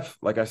 and Steph,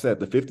 like I said,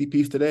 the 50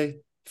 piece today,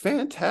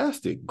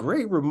 fantastic,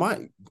 great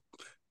remind,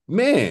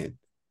 man,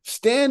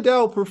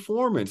 standout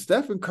performance.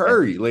 Stephen Yeah,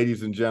 Curry,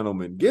 ladies and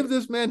gentlemen, give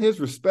this man his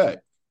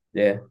respect.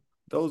 yeah,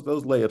 Those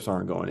layups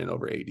aren't going in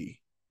over AD.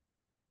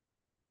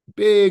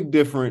 Big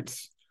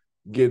difference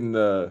getting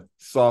the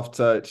soft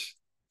touch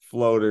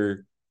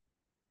floater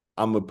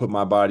I'm gonna put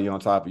my body on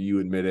top of you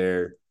in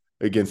midair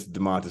against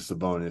Domantas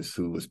Sabonis,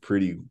 who was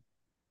pretty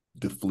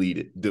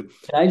deflated, Can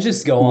I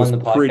just go who on was the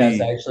podcast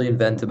pretty actually and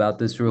vent about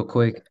this real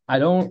quick? I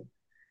don't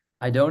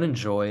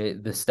enjoy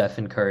the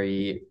Stephen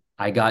Curry.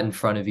 I got in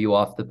front of you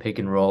off the pick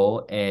and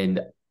roll, and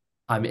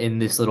I'm in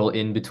this little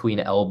in between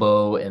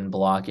elbow and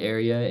block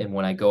area. And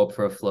when I go up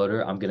for a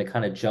floater, I'm gonna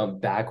kind of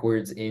jump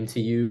backwards into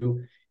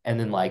you and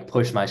then like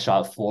push my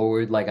shot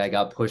forward, like I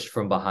got pushed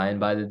from behind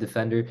by the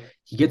defender.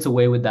 He gets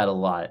away with that a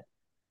lot.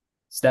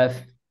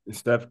 Steph,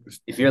 Steph.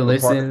 if you're A part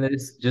listening to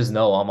this, just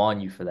know I'm on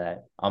you for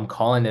that. I'm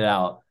calling it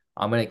out.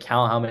 I'm gonna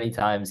count how many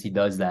times he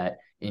does that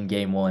in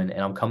game one,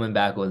 and I'm coming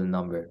back with a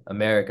number.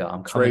 America,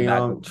 I'm coming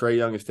back with Trey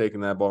Young is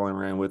taking that ball and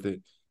ran with it.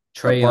 A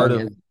Trey part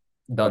Young of has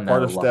a done that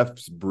part a of lot.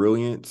 Steph's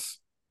brilliance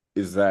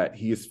is that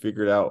he has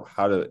figured out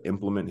how to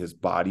implement his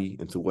body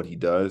into what he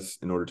does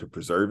in order to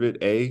preserve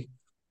it.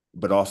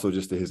 But also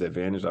just to his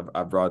advantage.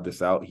 I've brought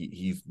this out.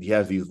 He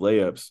has these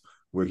layups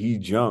where he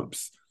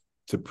jumps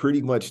to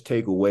pretty much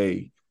take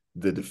away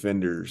the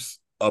defender's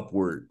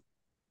upward,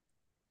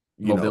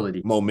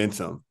 Mobility.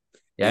 momentum,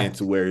 and Yeah.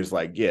 to where it's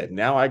like, yeah,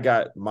 now I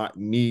got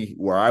me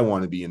where I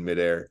want to be in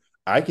midair.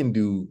 I can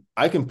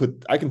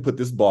put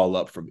this ball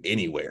up from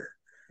anywhere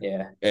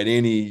Yeah. at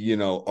any,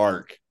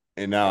 arc.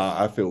 And now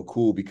I feel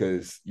cool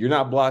because you're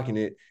not blocking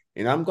it.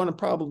 And I'm going to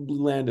probably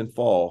land and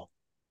fall.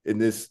 And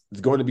this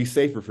is going to be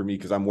safer for me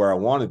because I'm where I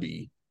want to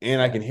be.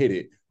 And I Yeah. can hit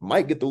it.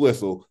 Might get the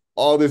whistle.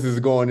 All this is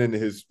going into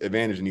his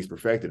advantage and he's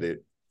perfected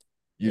it.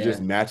 You're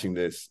just Yeah. matching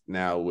this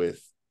now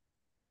with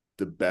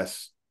the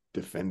best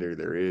defender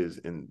there is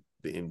in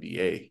the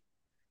NBA.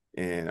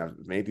 And I've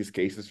made these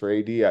cases for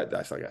AD.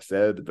 That's like I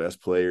said, the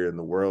best player in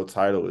the world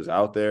title is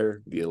out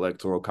there. The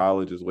Electoral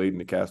College is waiting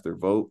to cast their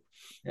vote.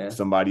 Yeah.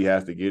 Somebody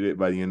has to get it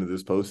by the end of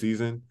this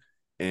postseason.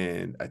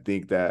 And I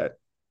think that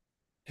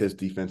his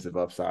defensive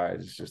upside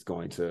is just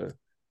going to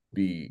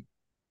be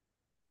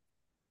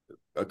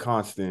a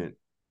constant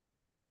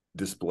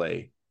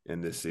display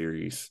in this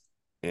series.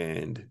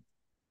 And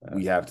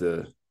we have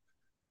to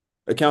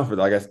account for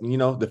that. I guess,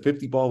 the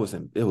 50 ball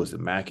was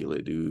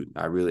immaculate, dude.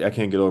 I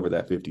can't get over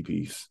that 50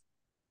 piece.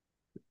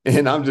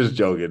 And I'm just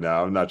joking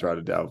now. I'm not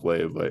trying to downplay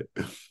it,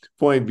 but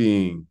point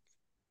being,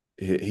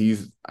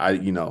 he's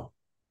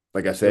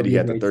like I It'll said, be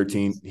a great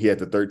series. he had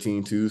the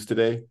 13 twos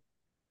today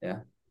Yeah.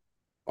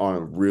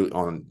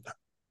 on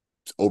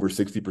over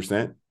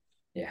 60%.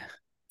 Yeah.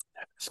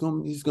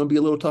 He's gonna be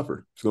a little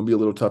tougher. It's gonna be a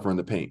little tougher in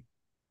the paint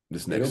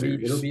this next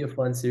It'll series. be a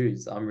fun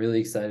series. I'm really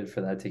excited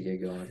for that to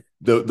get going.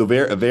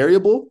 A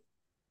variable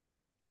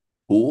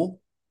pool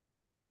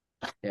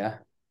Yeah.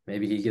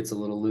 Maybe he gets a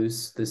little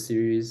loose this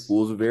series.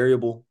 pool's a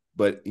variable,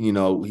 but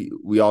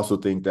we also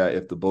think that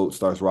if the boat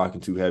starts rocking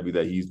too heavy,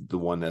 that he's the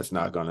one that's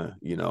not gonna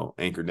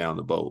anchor down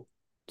the boat.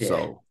 Yeah.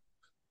 So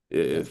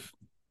if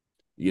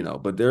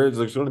but there's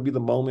going to be the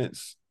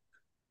moments.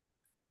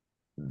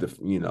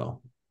 We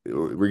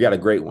got a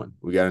great one.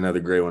 We got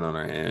another great one on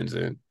our hands,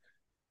 and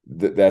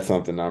that's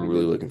something I'm We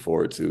really do. looking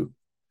forward to.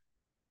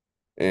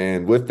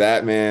 And with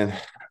that, man,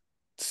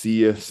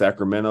 see you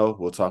Sacramento.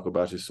 We'll talk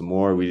about you some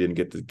more. We didn't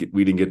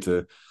get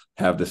to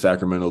have the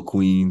Sacramento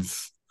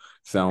Queens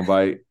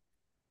soundbite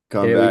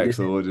come Yeah, we back, did.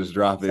 so we'll just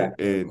drop it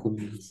Sacramento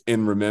Queens.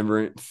 in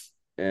remembrance,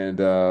 and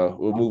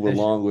we'll move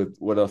along Official. with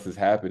what else is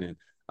happening.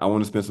 I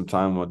want to spend some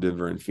time on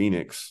Denver and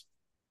Phoenix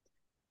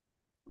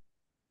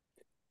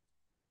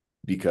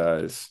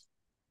because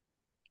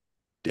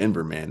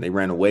Denver, man, they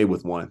ran away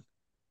with one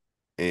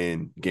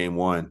in game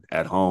one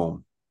at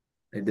home.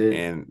 They did.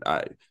 And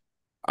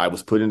I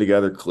was putting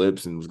together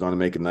clips and was going to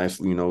make a nice,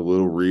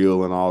 little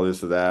reel and all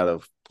this or that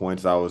of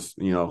points I was,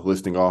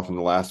 listing off in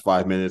the last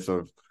 5 minutes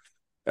of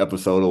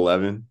episode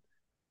 11.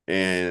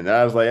 And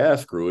I was like,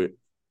 screw it.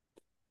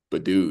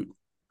 But dude,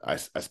 I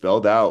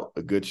spelled out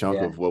a good chunk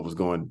Yeah. of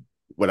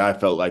what I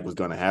felt like was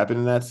going to happen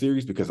in that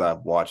series because I've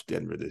watched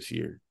Denver this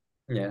year.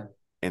 Yeah.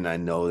 And I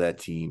know that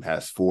team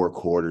has 4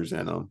 quarters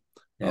in them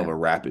of Yeah. a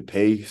rapid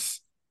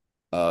pace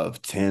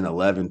of 10,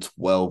 11,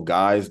 12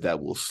 guys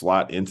that will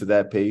slot into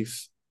that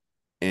pace.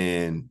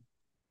 And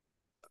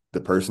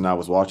the person I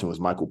was watching was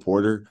Michael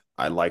Porter.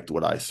 I liked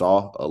what I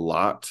saw a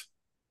lot.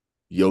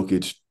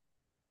 Jokic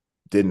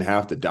didn't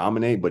have to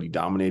dominate, but he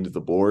dominated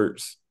the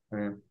boards.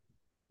 Mm.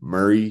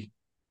 Murray,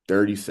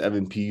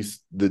 37 piece.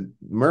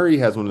 Murray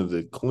has one of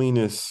the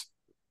cleanest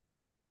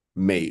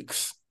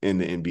makes in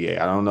the NBA.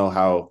 I don't know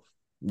how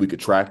we could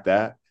track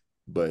that,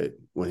 but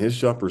when his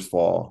jumpers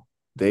fall,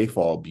 they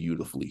fall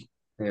beautifully.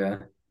 Yeah.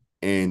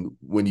 And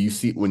when you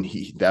see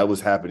that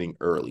was happening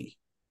early,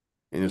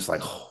 and it's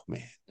like, oh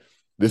man,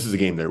 this is a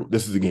game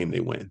they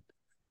win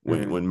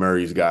Mm. when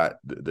Murray's got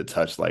the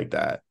touch like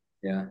that.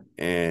 Yeah.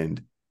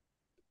 And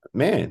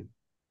man,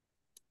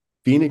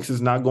 Phoenix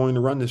is not going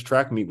to run this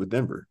track meet with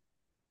Denver.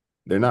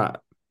 They're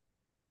not.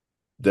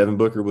 Devin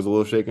Booker was a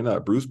little shaken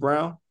up. Bruce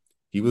Brown,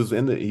 he was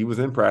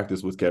in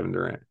practice with Kevin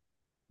Durant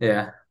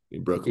Yeah. in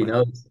He Brooklyn.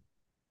 knows.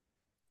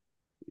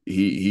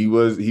 He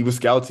was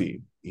scout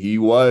team. He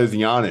was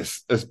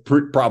Giannis,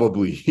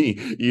 probably.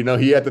 He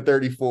had the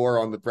 34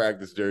 on the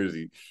practice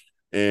jersey.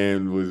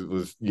 and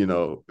was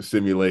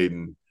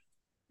simulating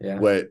Yeah.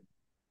 what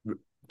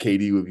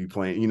KD would be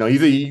playing.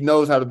 He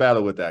knows how to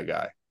battle with that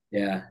guy.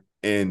 Yeah.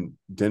 And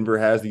Denver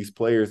has these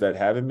players that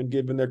haven't been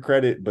given their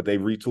credit, but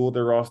they've retooled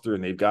their roster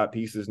and they've got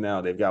pieces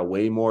now. They've got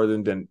way more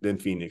than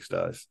Phoenix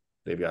does.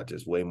 They've got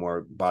just way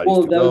more bodies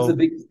Well, to that was the go.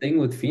 big thing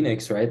with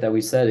Phoenix, right? That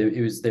we said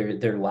it was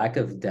their lack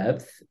of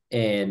depth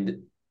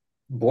and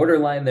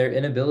borderline their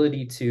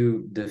inability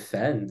to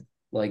defend.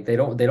 Like they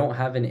don't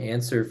have an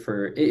answer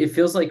for it. It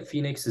feels like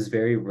Phoenix is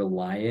very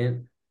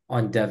reliant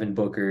on Devin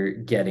Booker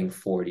getting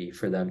 40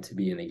 for them to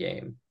be in the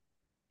game.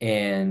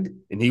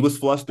 And And he was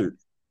flustered.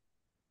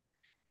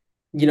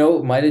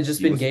 it might have just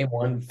He been was game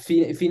one.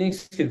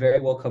 Phoenix could very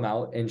well come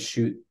out and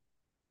shoot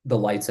the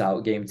lights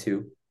out game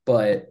two,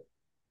 but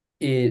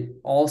it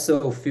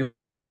also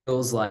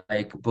feels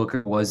like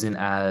Booker wasn't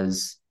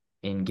as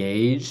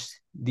engaged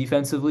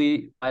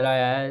defensively, might I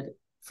add,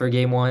 for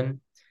game one.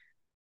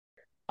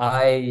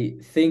 I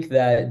think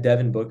that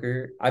Devin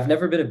Booker, I've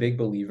never been a big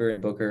believer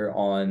in Booker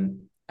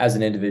on as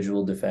an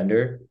individual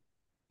defender.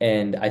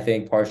 And I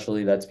think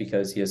partially that's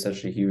because he has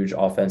such a huge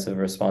offensive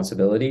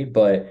responsibility,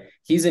 but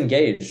he's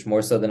engaged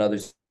more so than other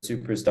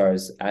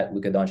superstars at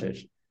Luka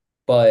Doncic.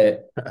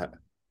 But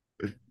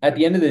at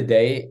the end of the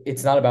day,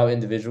 it's not about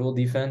individual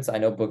defense. I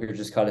know Booker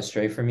just caught a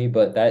stray for me,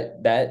 but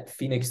that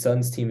Phoenix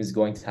Suns team is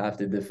going to have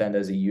to defend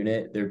as a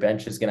unit. Their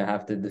bench is going to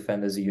have to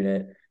defend as a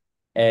unit.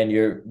 And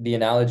the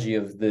analogy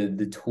of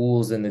the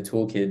tools in the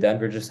toolkit,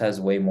 Denver just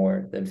has way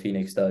more than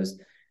Phoenix does.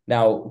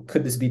 Now,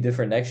 could this be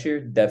different next year?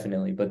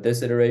 Definitely. But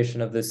this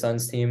iteration of the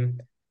Suns team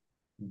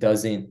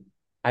doesn't,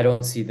 I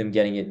don't see them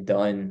getting it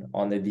done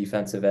on the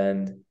defensive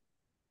end.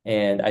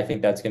 And I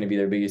think that's going to be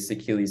their biggest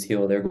Achilles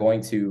heel. They're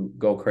going to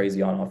go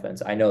crazy on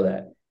offense. I know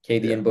that.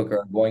 KD yeah. and Booker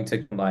are going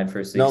to combine for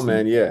No, 60.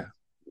 man, yeah.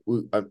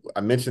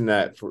 I mentioned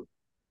that for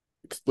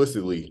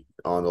explicitly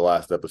on the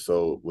last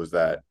episode was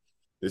that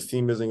this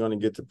team isn't going to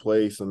get to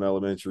play some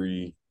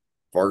elementary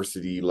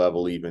varsity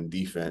level even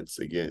defense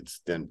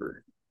against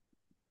Denver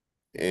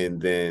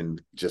and then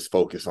just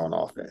focus on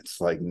offense.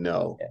 Like,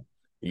 no, Yeah.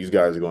 these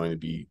guys are going to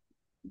be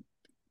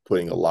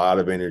putting a lot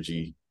of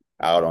energy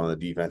out on the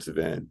defensive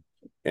end.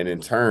 And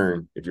in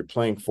turn, if you're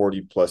playing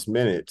 40 plus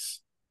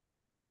minutes,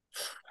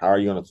 how are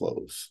you going to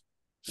close?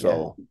 Yeah.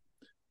 So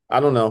I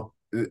don't know.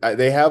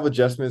 They have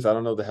adjustments. I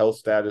don't know the health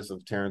status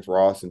of Terrence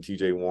Ross and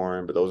TJ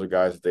Warren, but those are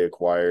guys that they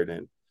acquired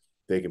and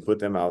they can put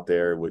them out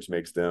there, which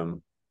makes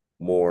them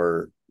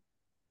more,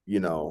 you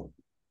know,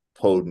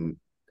 potent.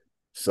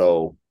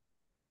 So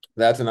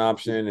that's an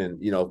option.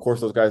 And, of course,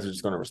 those guys are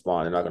just going to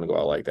respond. They're not going to go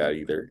out like that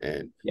either.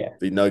 And Yeah.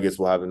 the Nuggets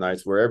will have the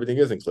nights where everything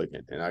isn't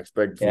clicking. And I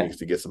expect Yeah. Phoenix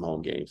to get some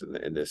home games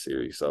in this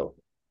series. So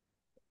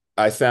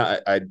I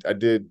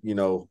did,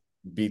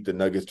 beat the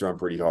Nuggets drum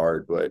pretty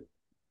hard, but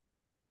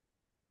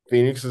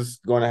Phoenix is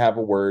going to have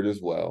a word as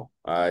well.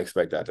 I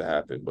expect that to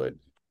happen, but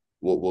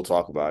we'll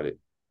talk about it.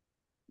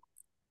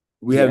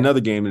 We had Yeah. another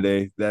game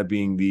today, that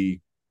being the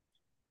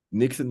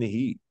Knicks and the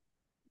Heat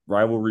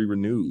rivalry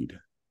renewed.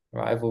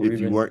 Rivalry.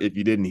 If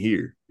you didn't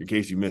hear, in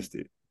case you missed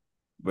it,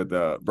 but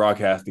the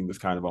broadcasting was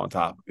kind of on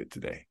top of it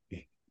today.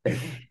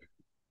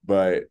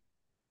 But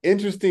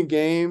interesting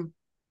game.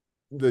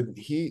 The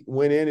Heat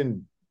went in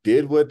and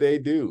did what they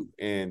do,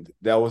 and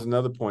that was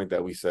another point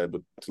that we said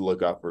to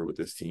look out for with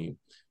this team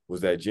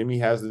was that Jimmy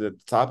has it at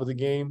the top of the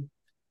game,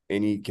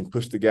 and he can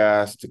push the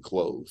gas to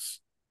close.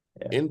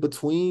 Yeah. In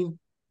between,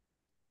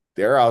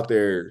 they're out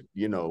there,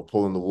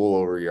 pulling the wool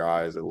over your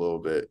eyes a little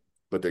bit,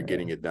 but they're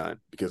getting Yeah. it done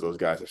because those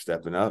guys are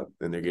stepping up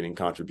and they're getting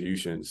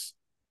contributions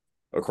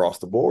across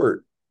the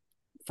board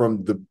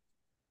from the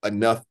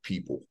enough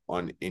people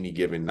on any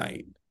given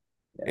night.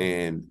 Yeah.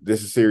 And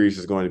this series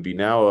is going to be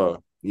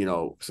now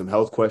some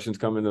health questions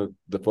coming to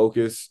the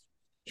focus.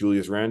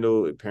 Julius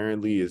Randle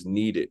apparently is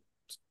needed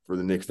for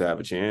the Knicks to have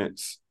a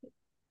chance.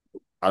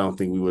 I don't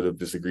think we would have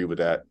disagreed with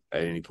that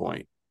at any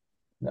point.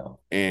 No.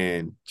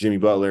 And Jimmy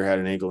Butler had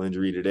an ankle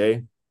injury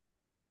today.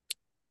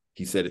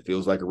 He said it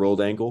feels like a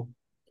rolled ankle.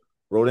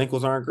 Rolled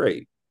ankles aren't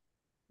great,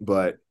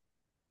 but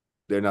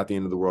they're not the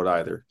end of the world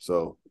either.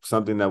 So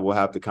something that we'll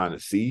have to kind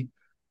of see.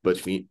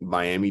 But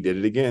Miami did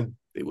it again.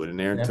 They went in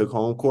there and Yeah. took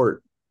home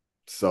court.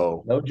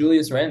 So No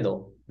Julius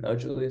Randle. No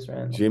Julius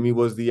Randle. Jimmy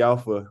was the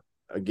alpha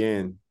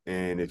again.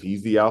 And if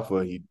he's the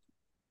alpha, he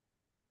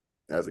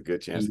has a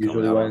good He chance of coming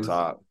usually out on wins.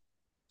 top.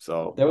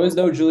 So There was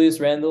no Julius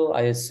Randle.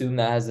 I assume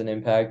that has an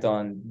impact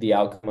on the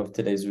outcome of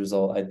today's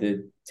result. I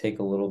did take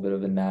a little bit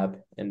of a nap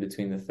in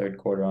between the third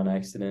quarter on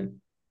accident.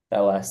 That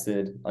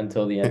lasted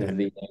until the end of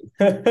the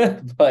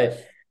game.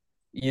 But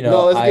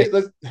no, I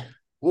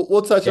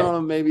we'll touch yeah, on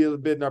them maybe a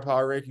bit in our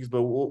power rankings,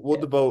 but we'll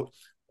yeah, devote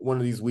one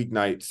of these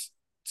weeknights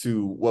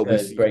to what we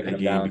good see in breaking that them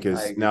game down. I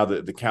because now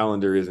agree. the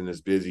calendar isn't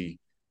as busy,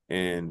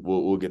 and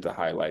we'll get to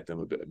highlight them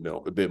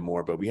a bit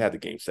more. But we had the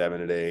game 7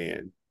 today,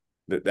 and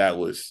that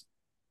was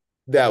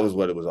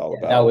what it was all Yeah,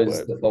 that about. was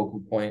But the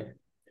focal point.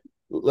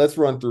 let's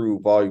run through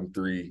volume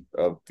 3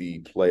 of the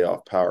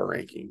playoff power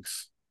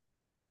rankings,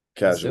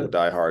 Let's do casual it.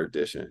 diehard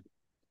edition.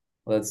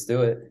 Let's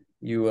do it.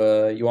 You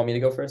want me to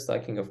go first? I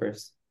can go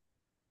first.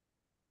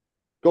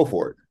 Go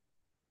for it.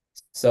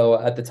 So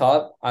at the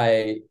top,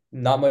 I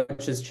not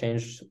much has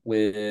changed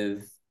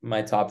with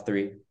my top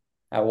three.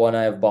 At one,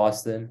 I have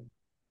Boston.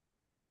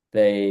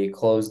 They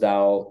closed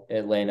out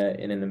Atlanta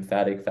in an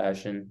emphatic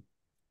fashion.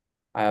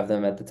 I have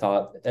them at the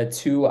top. At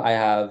two, I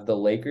have the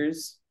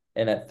Lakers,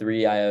 and at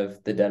three, I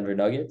have the Denver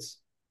Nuggets.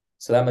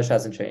 So that much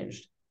hasn't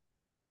changed.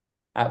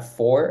 At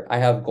four, I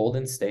have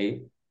Golden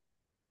State,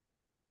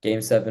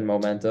 game seven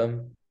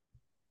momentum.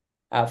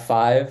 At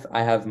five,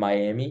 I have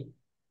Miami.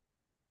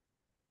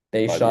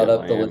 They Why do you shot have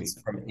up the Miami?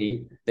 list from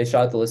eight. They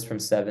shot up the list from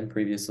seven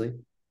previously.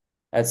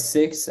 At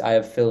six, I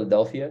have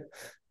Philadelphia.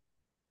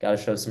 Got to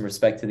show some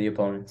respect to the A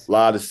opponents.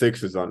 lot of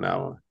sixes on that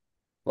one.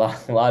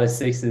 A lot of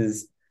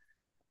sixes.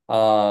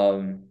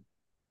 Um,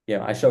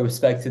 I show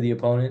respect to the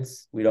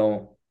opponents. We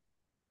don't,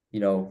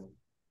 you know,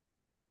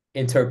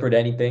 interpret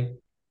anything.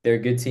 They're a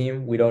good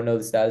team. We don't know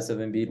the status of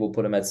Embiid. We'll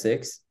put them at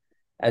six.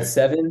 At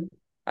seven,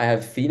 I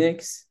have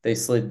Phoenix. They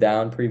slid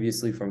down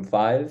previously from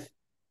five.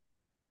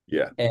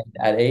 Yeah. And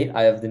at eight,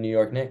 I have the New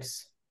York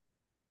Knicks.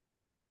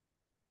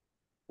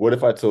 What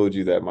if I told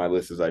you that my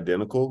list is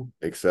identical,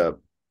 except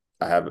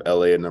I have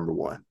LA at number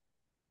one?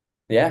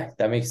 Yeah,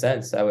 that makes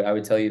sense. I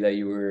would tell you that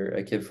you were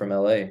a kid from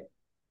LA.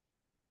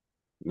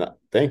 No,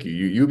 thank you.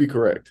 You'll be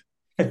correct.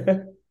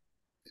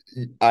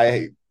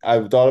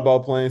 I've thought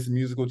about playing some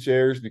musical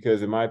chairs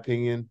because, in my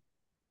opinion,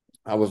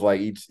 I was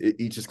like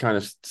each is kind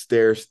of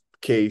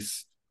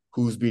staircase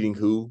who's beating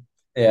who,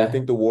 and I Yeah,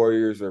 think the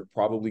Warriors are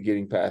probably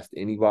getting past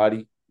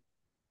anybody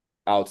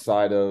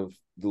outside of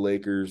the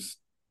Lakers,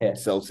 yeah,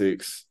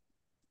 Celtics,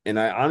 and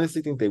I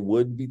honestly think they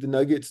would beat the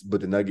Nuggets,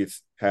 but the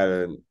Nuggets had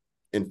an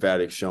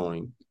emphatic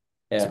showing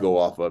to yeah. go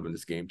off of in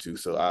this game too.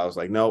 So I was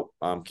like, nope,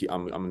 I'm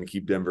going to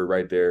keep Denver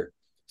right there.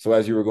 So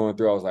as you were going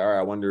through, I was like, all right,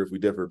 I wonder if we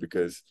differ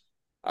because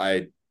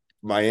I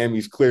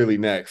Miami's clearly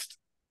next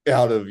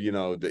out of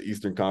the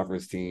Eastern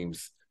Conference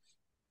teams,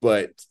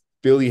 but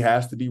Philly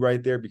has to be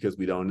right there because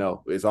we don't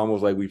know. It's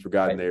almost like we've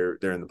forgotten Right.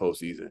 they're in the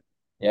postseason.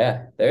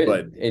 Yeah,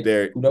 But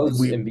who knows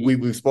Embiid,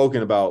 we've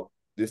spoken about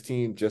this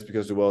team just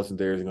because Joel isn't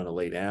there isn't going to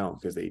lay down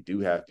because they do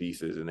have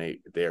pieces and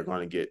they are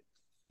going to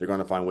they're going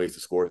to find ways to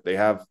score. They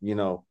have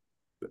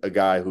a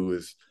guy who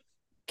is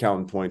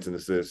counting points and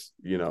assists.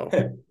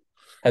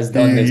 has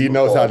done this He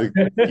knows how before.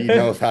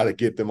 to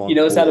get them He on the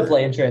knows how to board.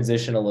 play in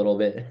transition a little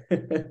bit.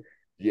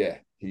 Yeah,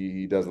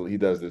 he does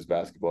this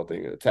basketball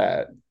thing a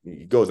tad.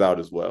 He goes out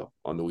as well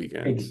on the He's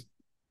weekends.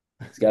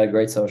 got a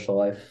great social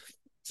life.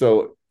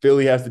 So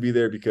Philly has to be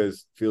there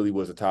because Philly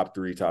was a top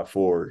three, top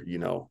four,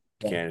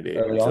 Yeah, candidate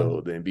early until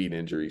on. the Embiid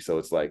injury. So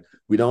it's like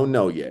we don't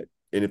know yet.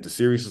 And if the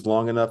series is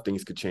long enough,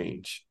 things could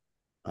change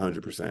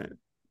 100%.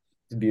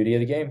 The beauty of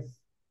the game.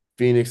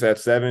 Phoenix at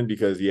seven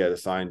because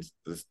the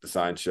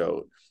signs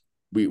showed.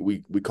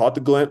 We caught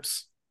the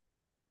glimpse,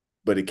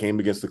 but it came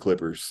against the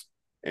Clippers.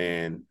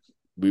 And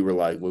we were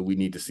like, well, we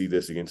need to see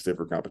this against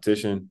stiffer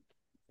competition.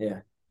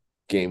 Yeah.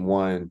 Game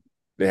one,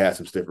 they had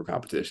some stiffer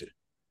competition.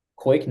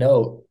 Quick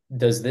note,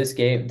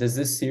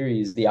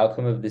 the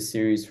outcome of this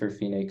series for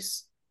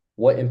Phoenix,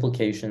 what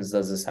implications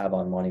does this have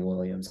on Monty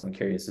Williams? I'm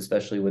curious,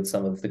 especially with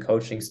some of the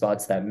coaching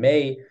spots that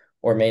may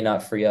or may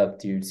not free up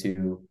due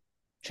to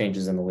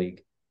changes in the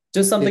league.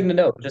 Just something It to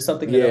note. Just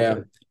something to note for Yeah,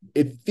 the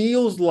it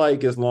feels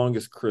like as long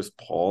as Chris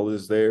Paul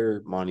is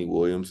there, Monty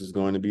Williams is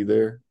going to be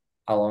there.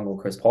 how long will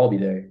Chris Paul be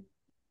there?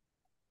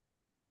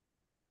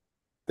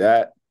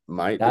 That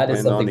might That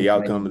is depend on something the we might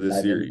outcome need of to this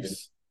dive into.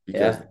 series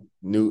because Yeah,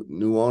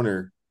 new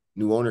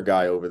owner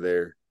guy over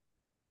there,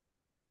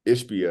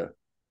 Ishbia,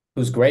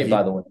 who's great, by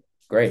he the way.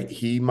 Great.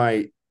 he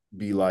might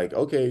be like,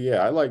 okay, yeah,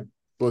 I like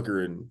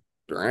Booker and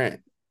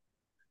Durant.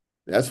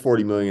 That's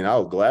 40 million. I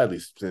would gladly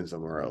send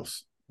somewhere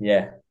else.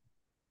 Yeah.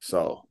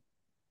 So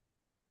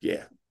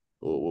yeah,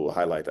 we'll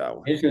highlight that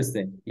one.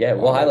 Interesting. Yeah,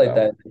 We'll we'll highlight highlight that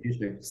that one. in the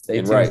future. Stay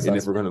And tuned. right, and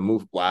if we're gonna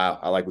move, wow,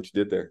 I like what you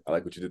did there. I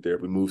like what you did there.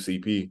 If we move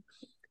CP,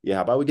 yeah,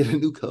 how about we get a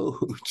new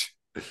coach?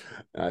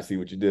 I see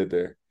what you did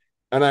there.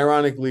 And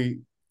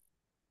ironically,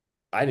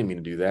 I didn't mean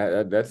to do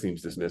that. That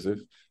seems dismissive.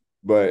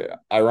 But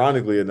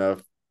ironically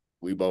enough,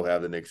 we both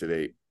have the Knicks at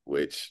eight,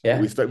 which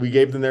Yeah, we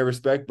gave them their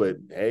respect. But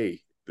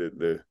hey,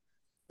 the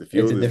it's a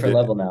field is different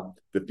level now.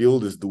 the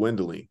field is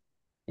dwindling.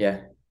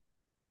 Yeah.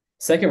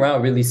 Second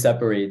round really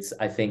separates,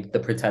 I think, the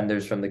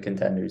pretenders from the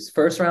contenders.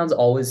 First rounds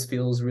always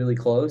feels really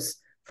close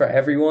for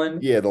everyone.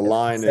 Yeah, the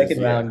line is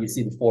Second round, you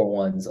see the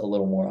 4-1s a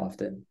little more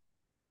often.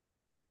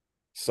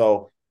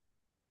 so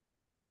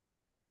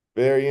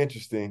very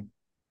interesting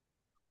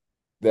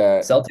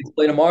that Celtics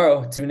play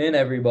tomorrow. Tune in,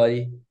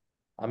 everybody.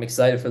 I'm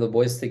excited for the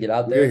boys to get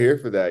out we're there. here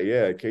for that.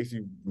 Yeah, in case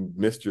you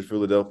missed your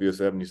Philadelphia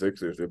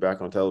 76ers, they're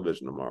back on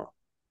television tomorrow.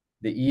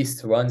 The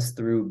East runs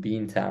through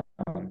Beantown.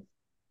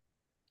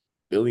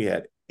 Philly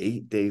had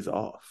 8 days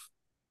off.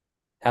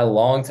 Had a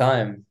long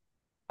time.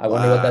 I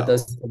wonder what that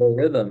does Wow. to the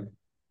rhythm.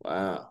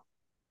 Wow.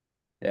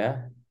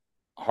 Yeah.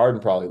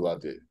 Harden probably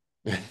loved it.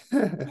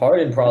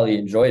 Harden probably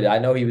enjoyed it. I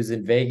know he was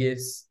in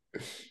Vegas,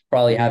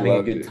 probably He having a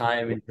loved good it.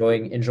 time,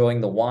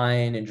 enjoying the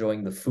wine,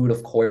 enjoying the food,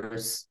 of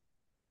course.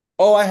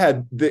 Oh, I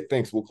had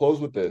thanks. We'll close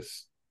with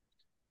this.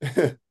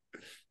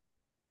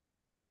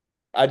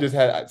 I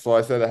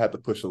said I had to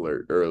push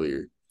alert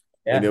earlier,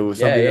 and it Yeah, was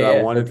yeah, something yeah, that I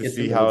yeah. wanted Let's to get to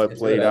see it. how Let's it get to it.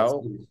 played out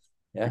Absolutely.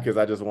 Yeah, because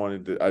I just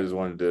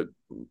wanted to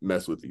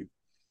mess with you.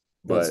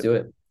 let's But do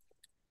it.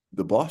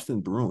 the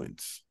Boston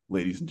Bruins,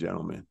 ladies and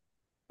gentlemen,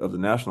 of the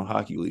National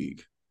Hockey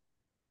League,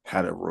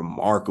 had a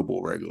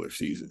remarkable regular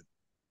season.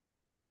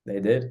 They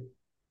did.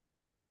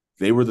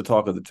 They were the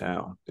talk of the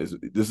town. This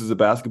is a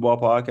basketball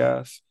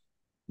podcast,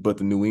 but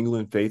the New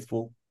England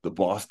faithful, the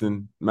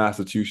Boston,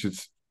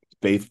 Massachusetts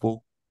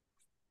faithful,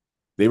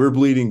 they were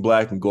bleeding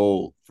black and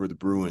gold for the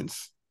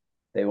Bruins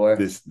They were.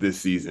 this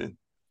season.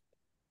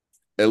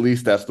 At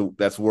least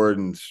that's word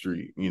in the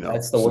street, you know.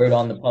 That's the So word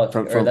on the puck,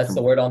 or that's the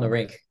from word on the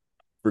rink.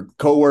 for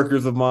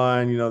coworkers of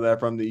mine, you know, that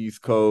from the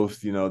East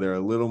Coast, you know, they're a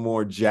little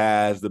more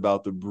jazzed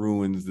about the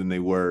Bruins than they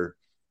were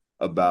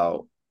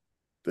about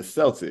the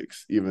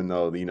Celtics, even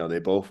though, you know, they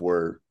both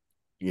were,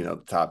 you know,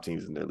 the top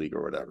teams in their league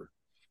or whatever.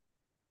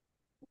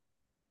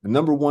 The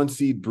number one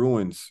seed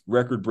Bruins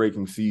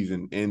record-breaking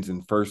season ends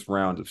in first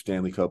round of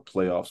Stanley Cup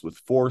playoffs with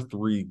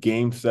 4-3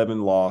 Game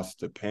 7 loss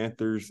to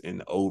Panthers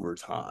in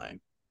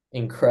overtime.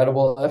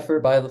 Incredible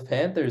effort by the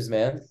Panthers,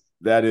 man.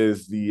 That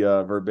is the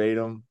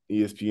verbatim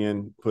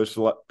ESPN push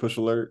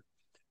alert,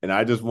 and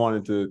I just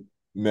wanted to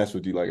mess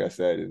with you, like I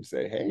said, and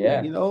say, hey, you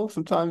Yeah. know,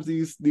 sometimes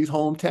these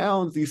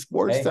hometowns, these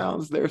sports Hey,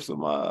 towns, there's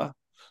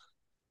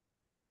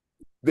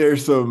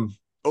some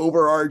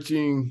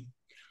overarching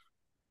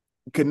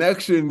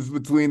connections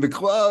between the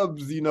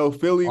clubs. You know,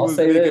 I'll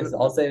say this.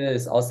 I'll say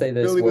this. I'll say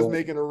this. Philly was Well,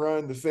 making a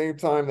run the same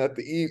time that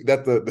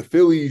the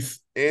Phillies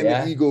and the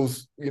yeah,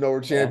 Eagles, you know,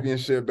 were yeah.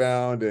 championship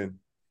bound, and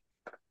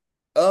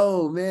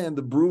oh man,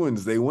 the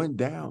Bruins, they went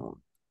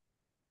down.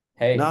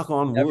 Hey, Knock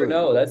on you never wood.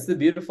 know. That's the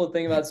beautiful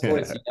thing about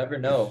sports. You never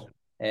know.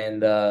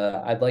 And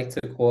I'd like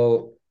to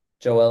quote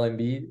Joel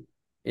Embiid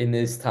in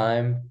this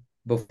time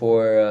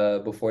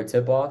before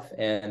tip-off.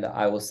 And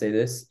I will say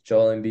this.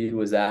 Joel Embiid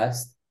was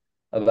asked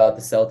about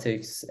the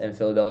Celtics and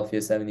Philadelphia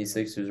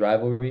 76ers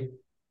rivalry.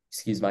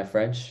 Excuse my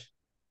French.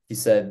 He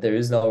said, there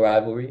is no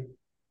rivalry.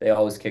 They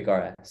always kick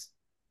our ass.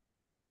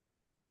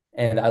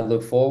 And I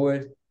look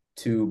forward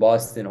to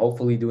Boston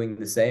hopefully doing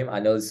the same. I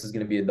know this is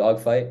going to be a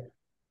dogfight.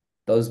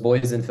 Those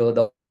boys in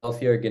Philadelphia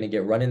are going to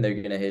get running. They're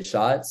going to hit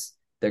shots.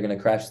 They're going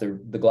to crash the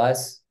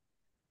glass.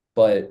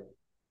 But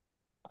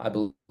I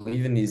believe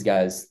in these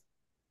guys.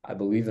 I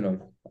believe in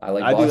them. I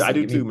like I Boston.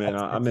 do Give me too, man.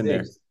 Boston in I'm in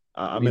there. six.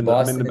 Give me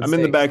Boston in I'm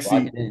in the six. back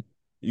Lock seat. it in.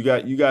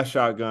 You got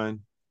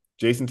shotgun.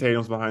 Jason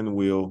Tatum's behind the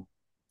wheel.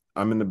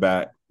 I'm in the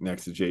back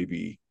next to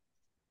JB.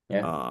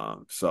 Yeah.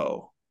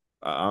 So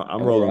I'm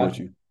And we're rolling with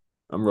rocking. you.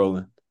 I'm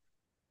rolling.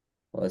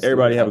 Well, let's do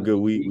Everybody it. have Have a a good good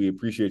week. week. We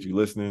appreciate you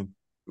listening.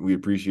 We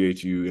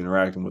appreciate you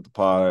interacting with the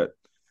pod.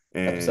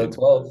 Episode And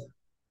 12.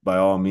 by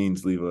all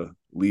means, leave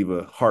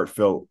a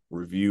heartfelt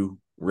review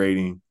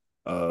rating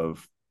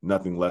of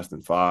nothing less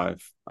than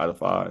 5 out of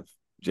 5.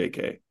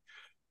 JK.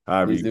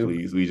 However Please you do.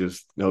 please. We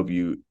just hope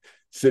you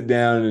sit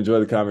down and enjoy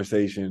the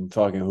conversation,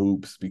 talking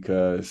hoops,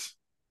 because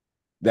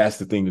that's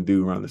the thing to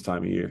do around this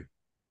time of year.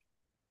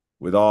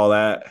 With all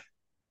that,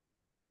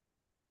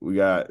 we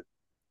got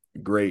a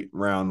great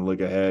round to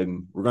look ahead,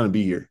 and we're going to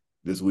be here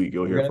this week.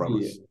 You'll We're hear going to from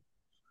be us.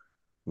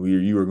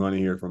 You are going to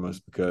hear from us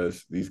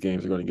because these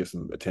games are going to get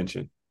some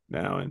attention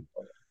now and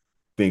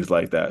things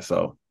like that.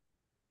 So,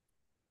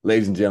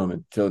 ladies and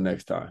gentlemen, till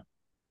next time.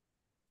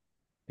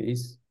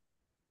 Peace.